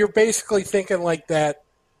you're basically thinking like that.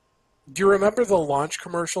 Do you remember the launch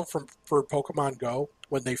commercial for Pokemon Go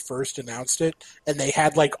when they first announced it? And they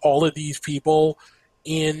had like all of these people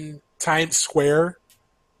in Times Square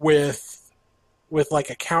with like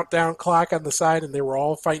a countdown clock on the side, and they were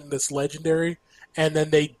all fighting this legendary, and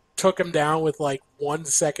then they took him down with like 1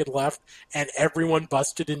 second left, and everyone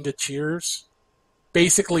busted into cheers.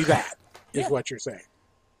 Basically, that is what you're saying.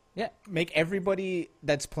 Yeah, make everybody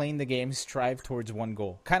that's playing the game strive towards one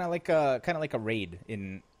goal, kind of like a raid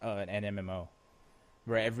in an MMO,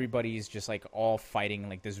 where everybody's just like all fighting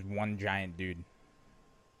like this one giant dude.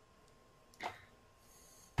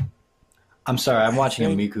 I'm sorry, I'm watching a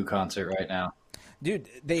Miku concert right now. Dude,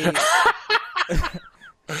 they.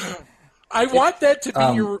 I want that to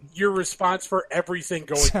be your response for everything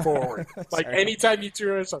going forward. Like anytime you turn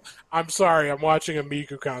yourself, I'm sorry, I'm watching a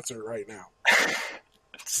Miku concert right now.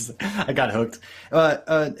 I got hooked.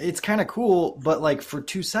 It's kind of cool, but like for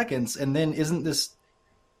 2 seconds, and then isn't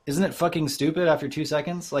it fucking stupid after 2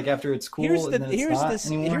 seconds? Like after it's cool, here's and then it's not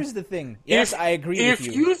anymore? Here's the thing. Yes, I agree with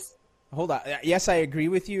you. Hold on. Yes, I agree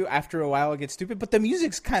with you. After a while, it gets stupid, but the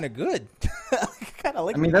music's kind of good. Kind of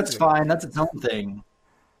like. I mean, that's fine. That's its own thing.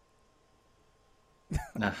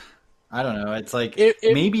 I don't know. It's like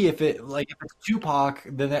maybe if it's Tupac,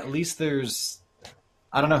 then at least there's.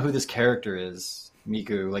 I don't know who this character is,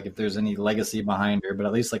 Miku. Like if there's any legacy behind her, but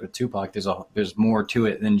at least like with Tupac, there's more to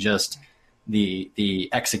it than just the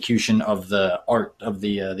execution of the art of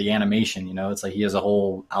the animation. You know, it's like he has a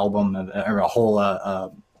whole album or a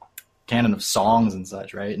whole canon of songs and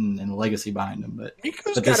such, right? And the legacy behind them. But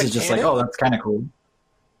this is just canon. like, oh, that's kind of cool.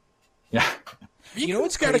 Yeah. You know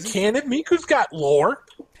what's got a canon? Miku's got lore.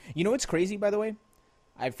 You know what's crazy, by the way?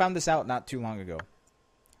 I found this out not too long ago.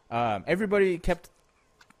 Everybody kept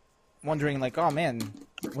wondering, like, oh man,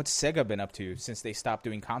 what's Sega been up to since they stopped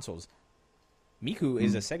doing consoles? Miku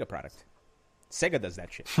is a Sega product. Sega does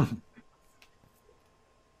that shit.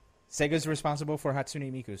 Sega's responsible for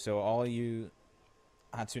Hatsune Miku, so all you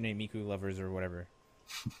Hatsune Miku lovers or whatever,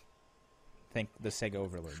 thank the Sega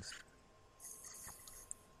overlords.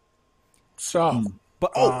 So,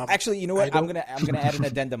 but actually, you know what? I'm gonna add an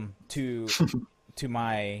addendum to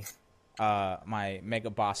my my mega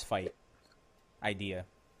boss fight idea.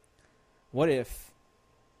 What if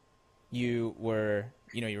you were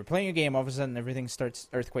playing a game, all of a sudden everything starts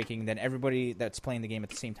earthquaking, then everybody that's playing the game at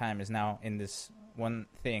the same time is now in this one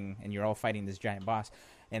thing, and you're all fighting this giant boss,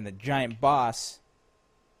 and the giant boss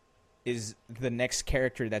is the next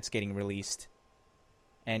character that's getting released,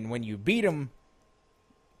 and when you beat him,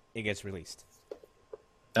 it gets released.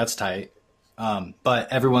 That's tight.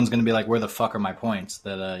 But everyone's going to be like, where the fuck are my points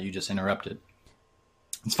that you just interrupted?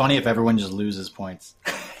 It's funny if everyone just loses points.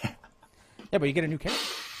 Yeah, but you get a new character.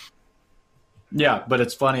 Yeah, but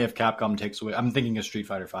it's funny if Capcom takes away. I'm thinking of Street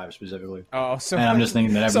Fighter V specifically. Oh, so and I'm just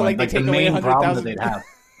thinking that everyone like the main problem that they'd have.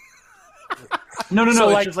 No. So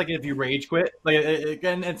it's just like if you rage quit, like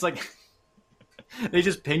again, it's like they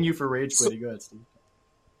just ping you for rage quitting. Go ahead, Steve.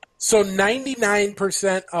 So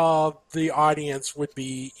 99% of the audience would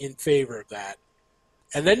be in favor of that.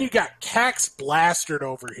 And then you got Cax Blastard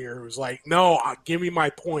over here who's like, no, give me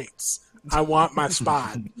my points. I want my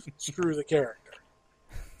spot. Screw the character.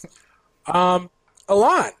 Alon.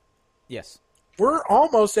 Yes. We're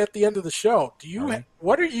almost at the end of the show.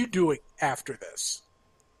 What are you doing after this?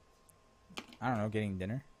 I don't know, getting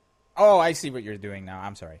dinner. Oh, I see what you're doing now.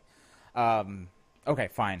 I'm sorry. Okay,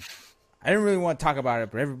 fine. I didn't really want to talk about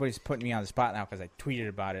it, but everybody's putting me on the spot now because I tweeted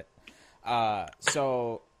about it.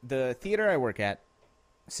 So the theater I work at,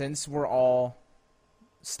 since we're all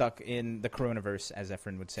stuck in the coronavirus, as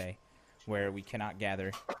Efren would say, where we cannot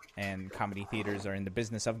gather, and comedy theaters are in the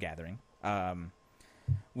business of gathering,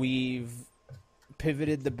 we've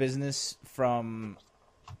pivoted the business from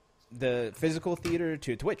the physical theater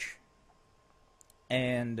to Twitch.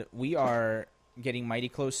 And we are getting mighty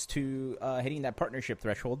close to hitting that partnership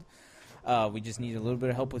threshold. We just need a little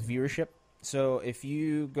bit of help with viewership. So if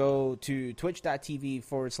you go to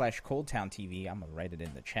twitch.tv/ColdTownTV, I'm going to write it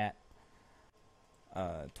in the chat.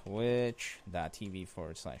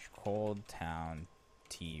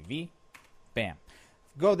 Twitch.tv/ColdTownTV. Bam.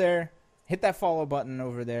 Go there. Hit that follow button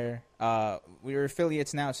over there. We're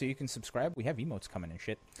affiliates now, so you can subscribe. We have emotes coming and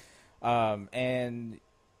shit. And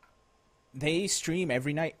they stream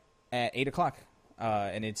every night at 8 o'clock.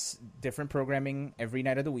 And it's different programming every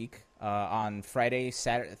night of the week. On Friday,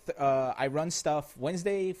 Saturday, I run stuff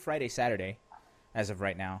Wednesday, Friday, Saturday, as of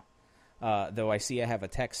right now. Though I see I have a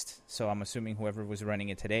text, so I'm assuming whoever was running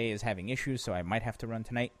it today is having issues, so I might have to run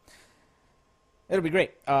tonight. It'll be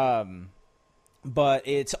great. But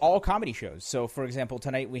it's all comedy shows. So, for example,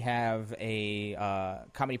 tonight we have a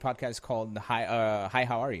comedy podcast called Hi,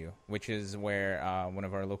 How Are You? Which is where one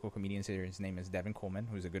of our local comedians here, his name is Devin Coleman,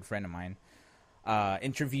 who's a good friend of mine,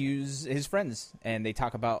 interviews his friends, and they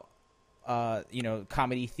talk about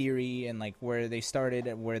comedy theory and like where they started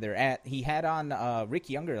and where they're at. He had on Rick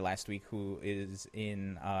Younger last week, who is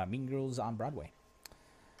in Mean Girls on Broadway,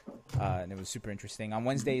 and it was super interesting. On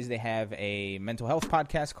Wednesdays they have a mental health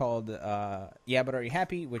podcast called Yeah, But Are You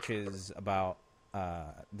Happy, which is about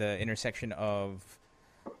the intersection of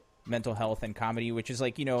mental health and comedy, which is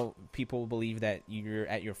like, people believe that you're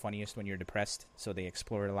at your funniest when you're depressed, so they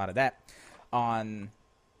explore a lot of that. On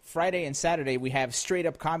Friday and Saturday, we have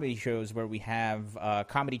straight-up comedy shows where we have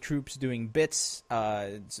comedy troupes doing bits,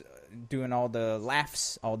 doing all the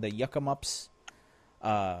laughs, all the yuck-em-ups,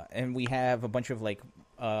 and we have a bunch of like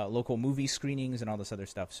local movie screenings and all this other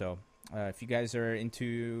stuff. So if you guys are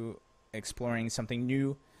into exploring something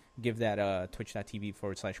new, give that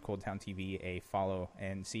twitch.tv/ColdTownTV a follow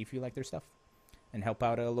and see if you like their stuff, and help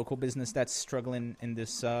out a local business that's struggling in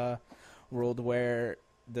this world where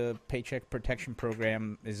the Paycheck Protection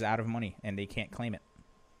Program is out of money and they can't claim it.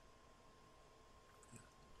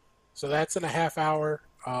 So that's in a half hour.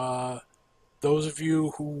 Those of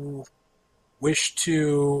you who wish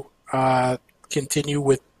to continue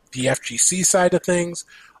with the FGC side of things,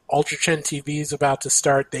 Ultra Chen TV is about to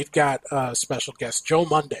start. They've got a special guest, Joe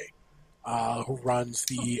Monday, who runs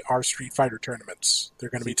the R Street Fighter tournaments. They're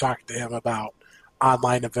going to be talking to him about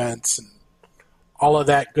online events and all of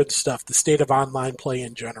that good stuff, the state of online play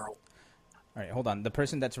in general. All right, hold on. The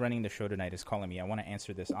person that's running the show tonight is calling me. I want to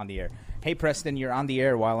answer this on the air. Hey, Preston, you're on the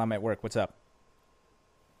air while I'm at work. What's up?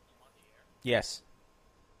 Yes.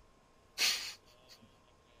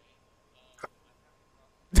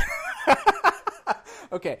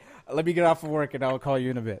 Okay, let me get off of work and I'll call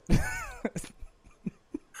you in a bit.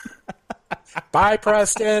 Bye,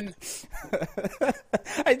 Preston.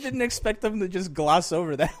 I didn't expect them to just gloss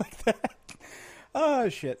over that like that. Oh,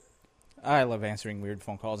 shit. I love answering weird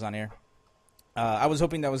phone calls on air. I was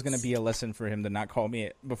hoping that was going to be a lesson for him to not call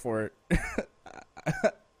me before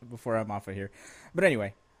I'm off of here. But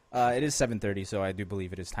anyway, it is 7:30, so I do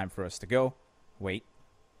believe it is time for us to go. Wait.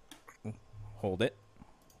 Hold it.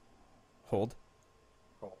 Hold.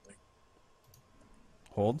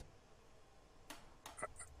 Hold.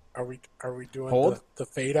 Are we doing the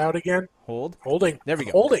fade out again? Holding. There we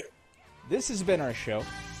go. Holding. This has been our show.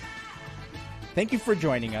 Thank you for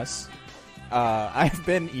joining us. I've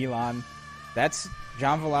been Elon. That's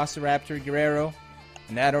John Velociraptor Guerrero.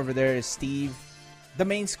 And that over there is Steve, the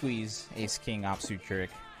main squeeze, Ace King, Opsu Churik.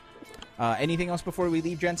 Anything else before we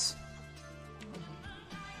leave, gents?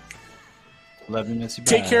 Love you, miss you.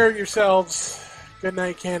 Take care of yourselves. Good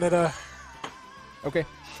night, Canada. Okay.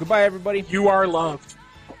 Goodbye, everybody. You are loved.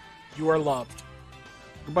 You are loved.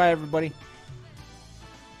 Goodbye, everybody.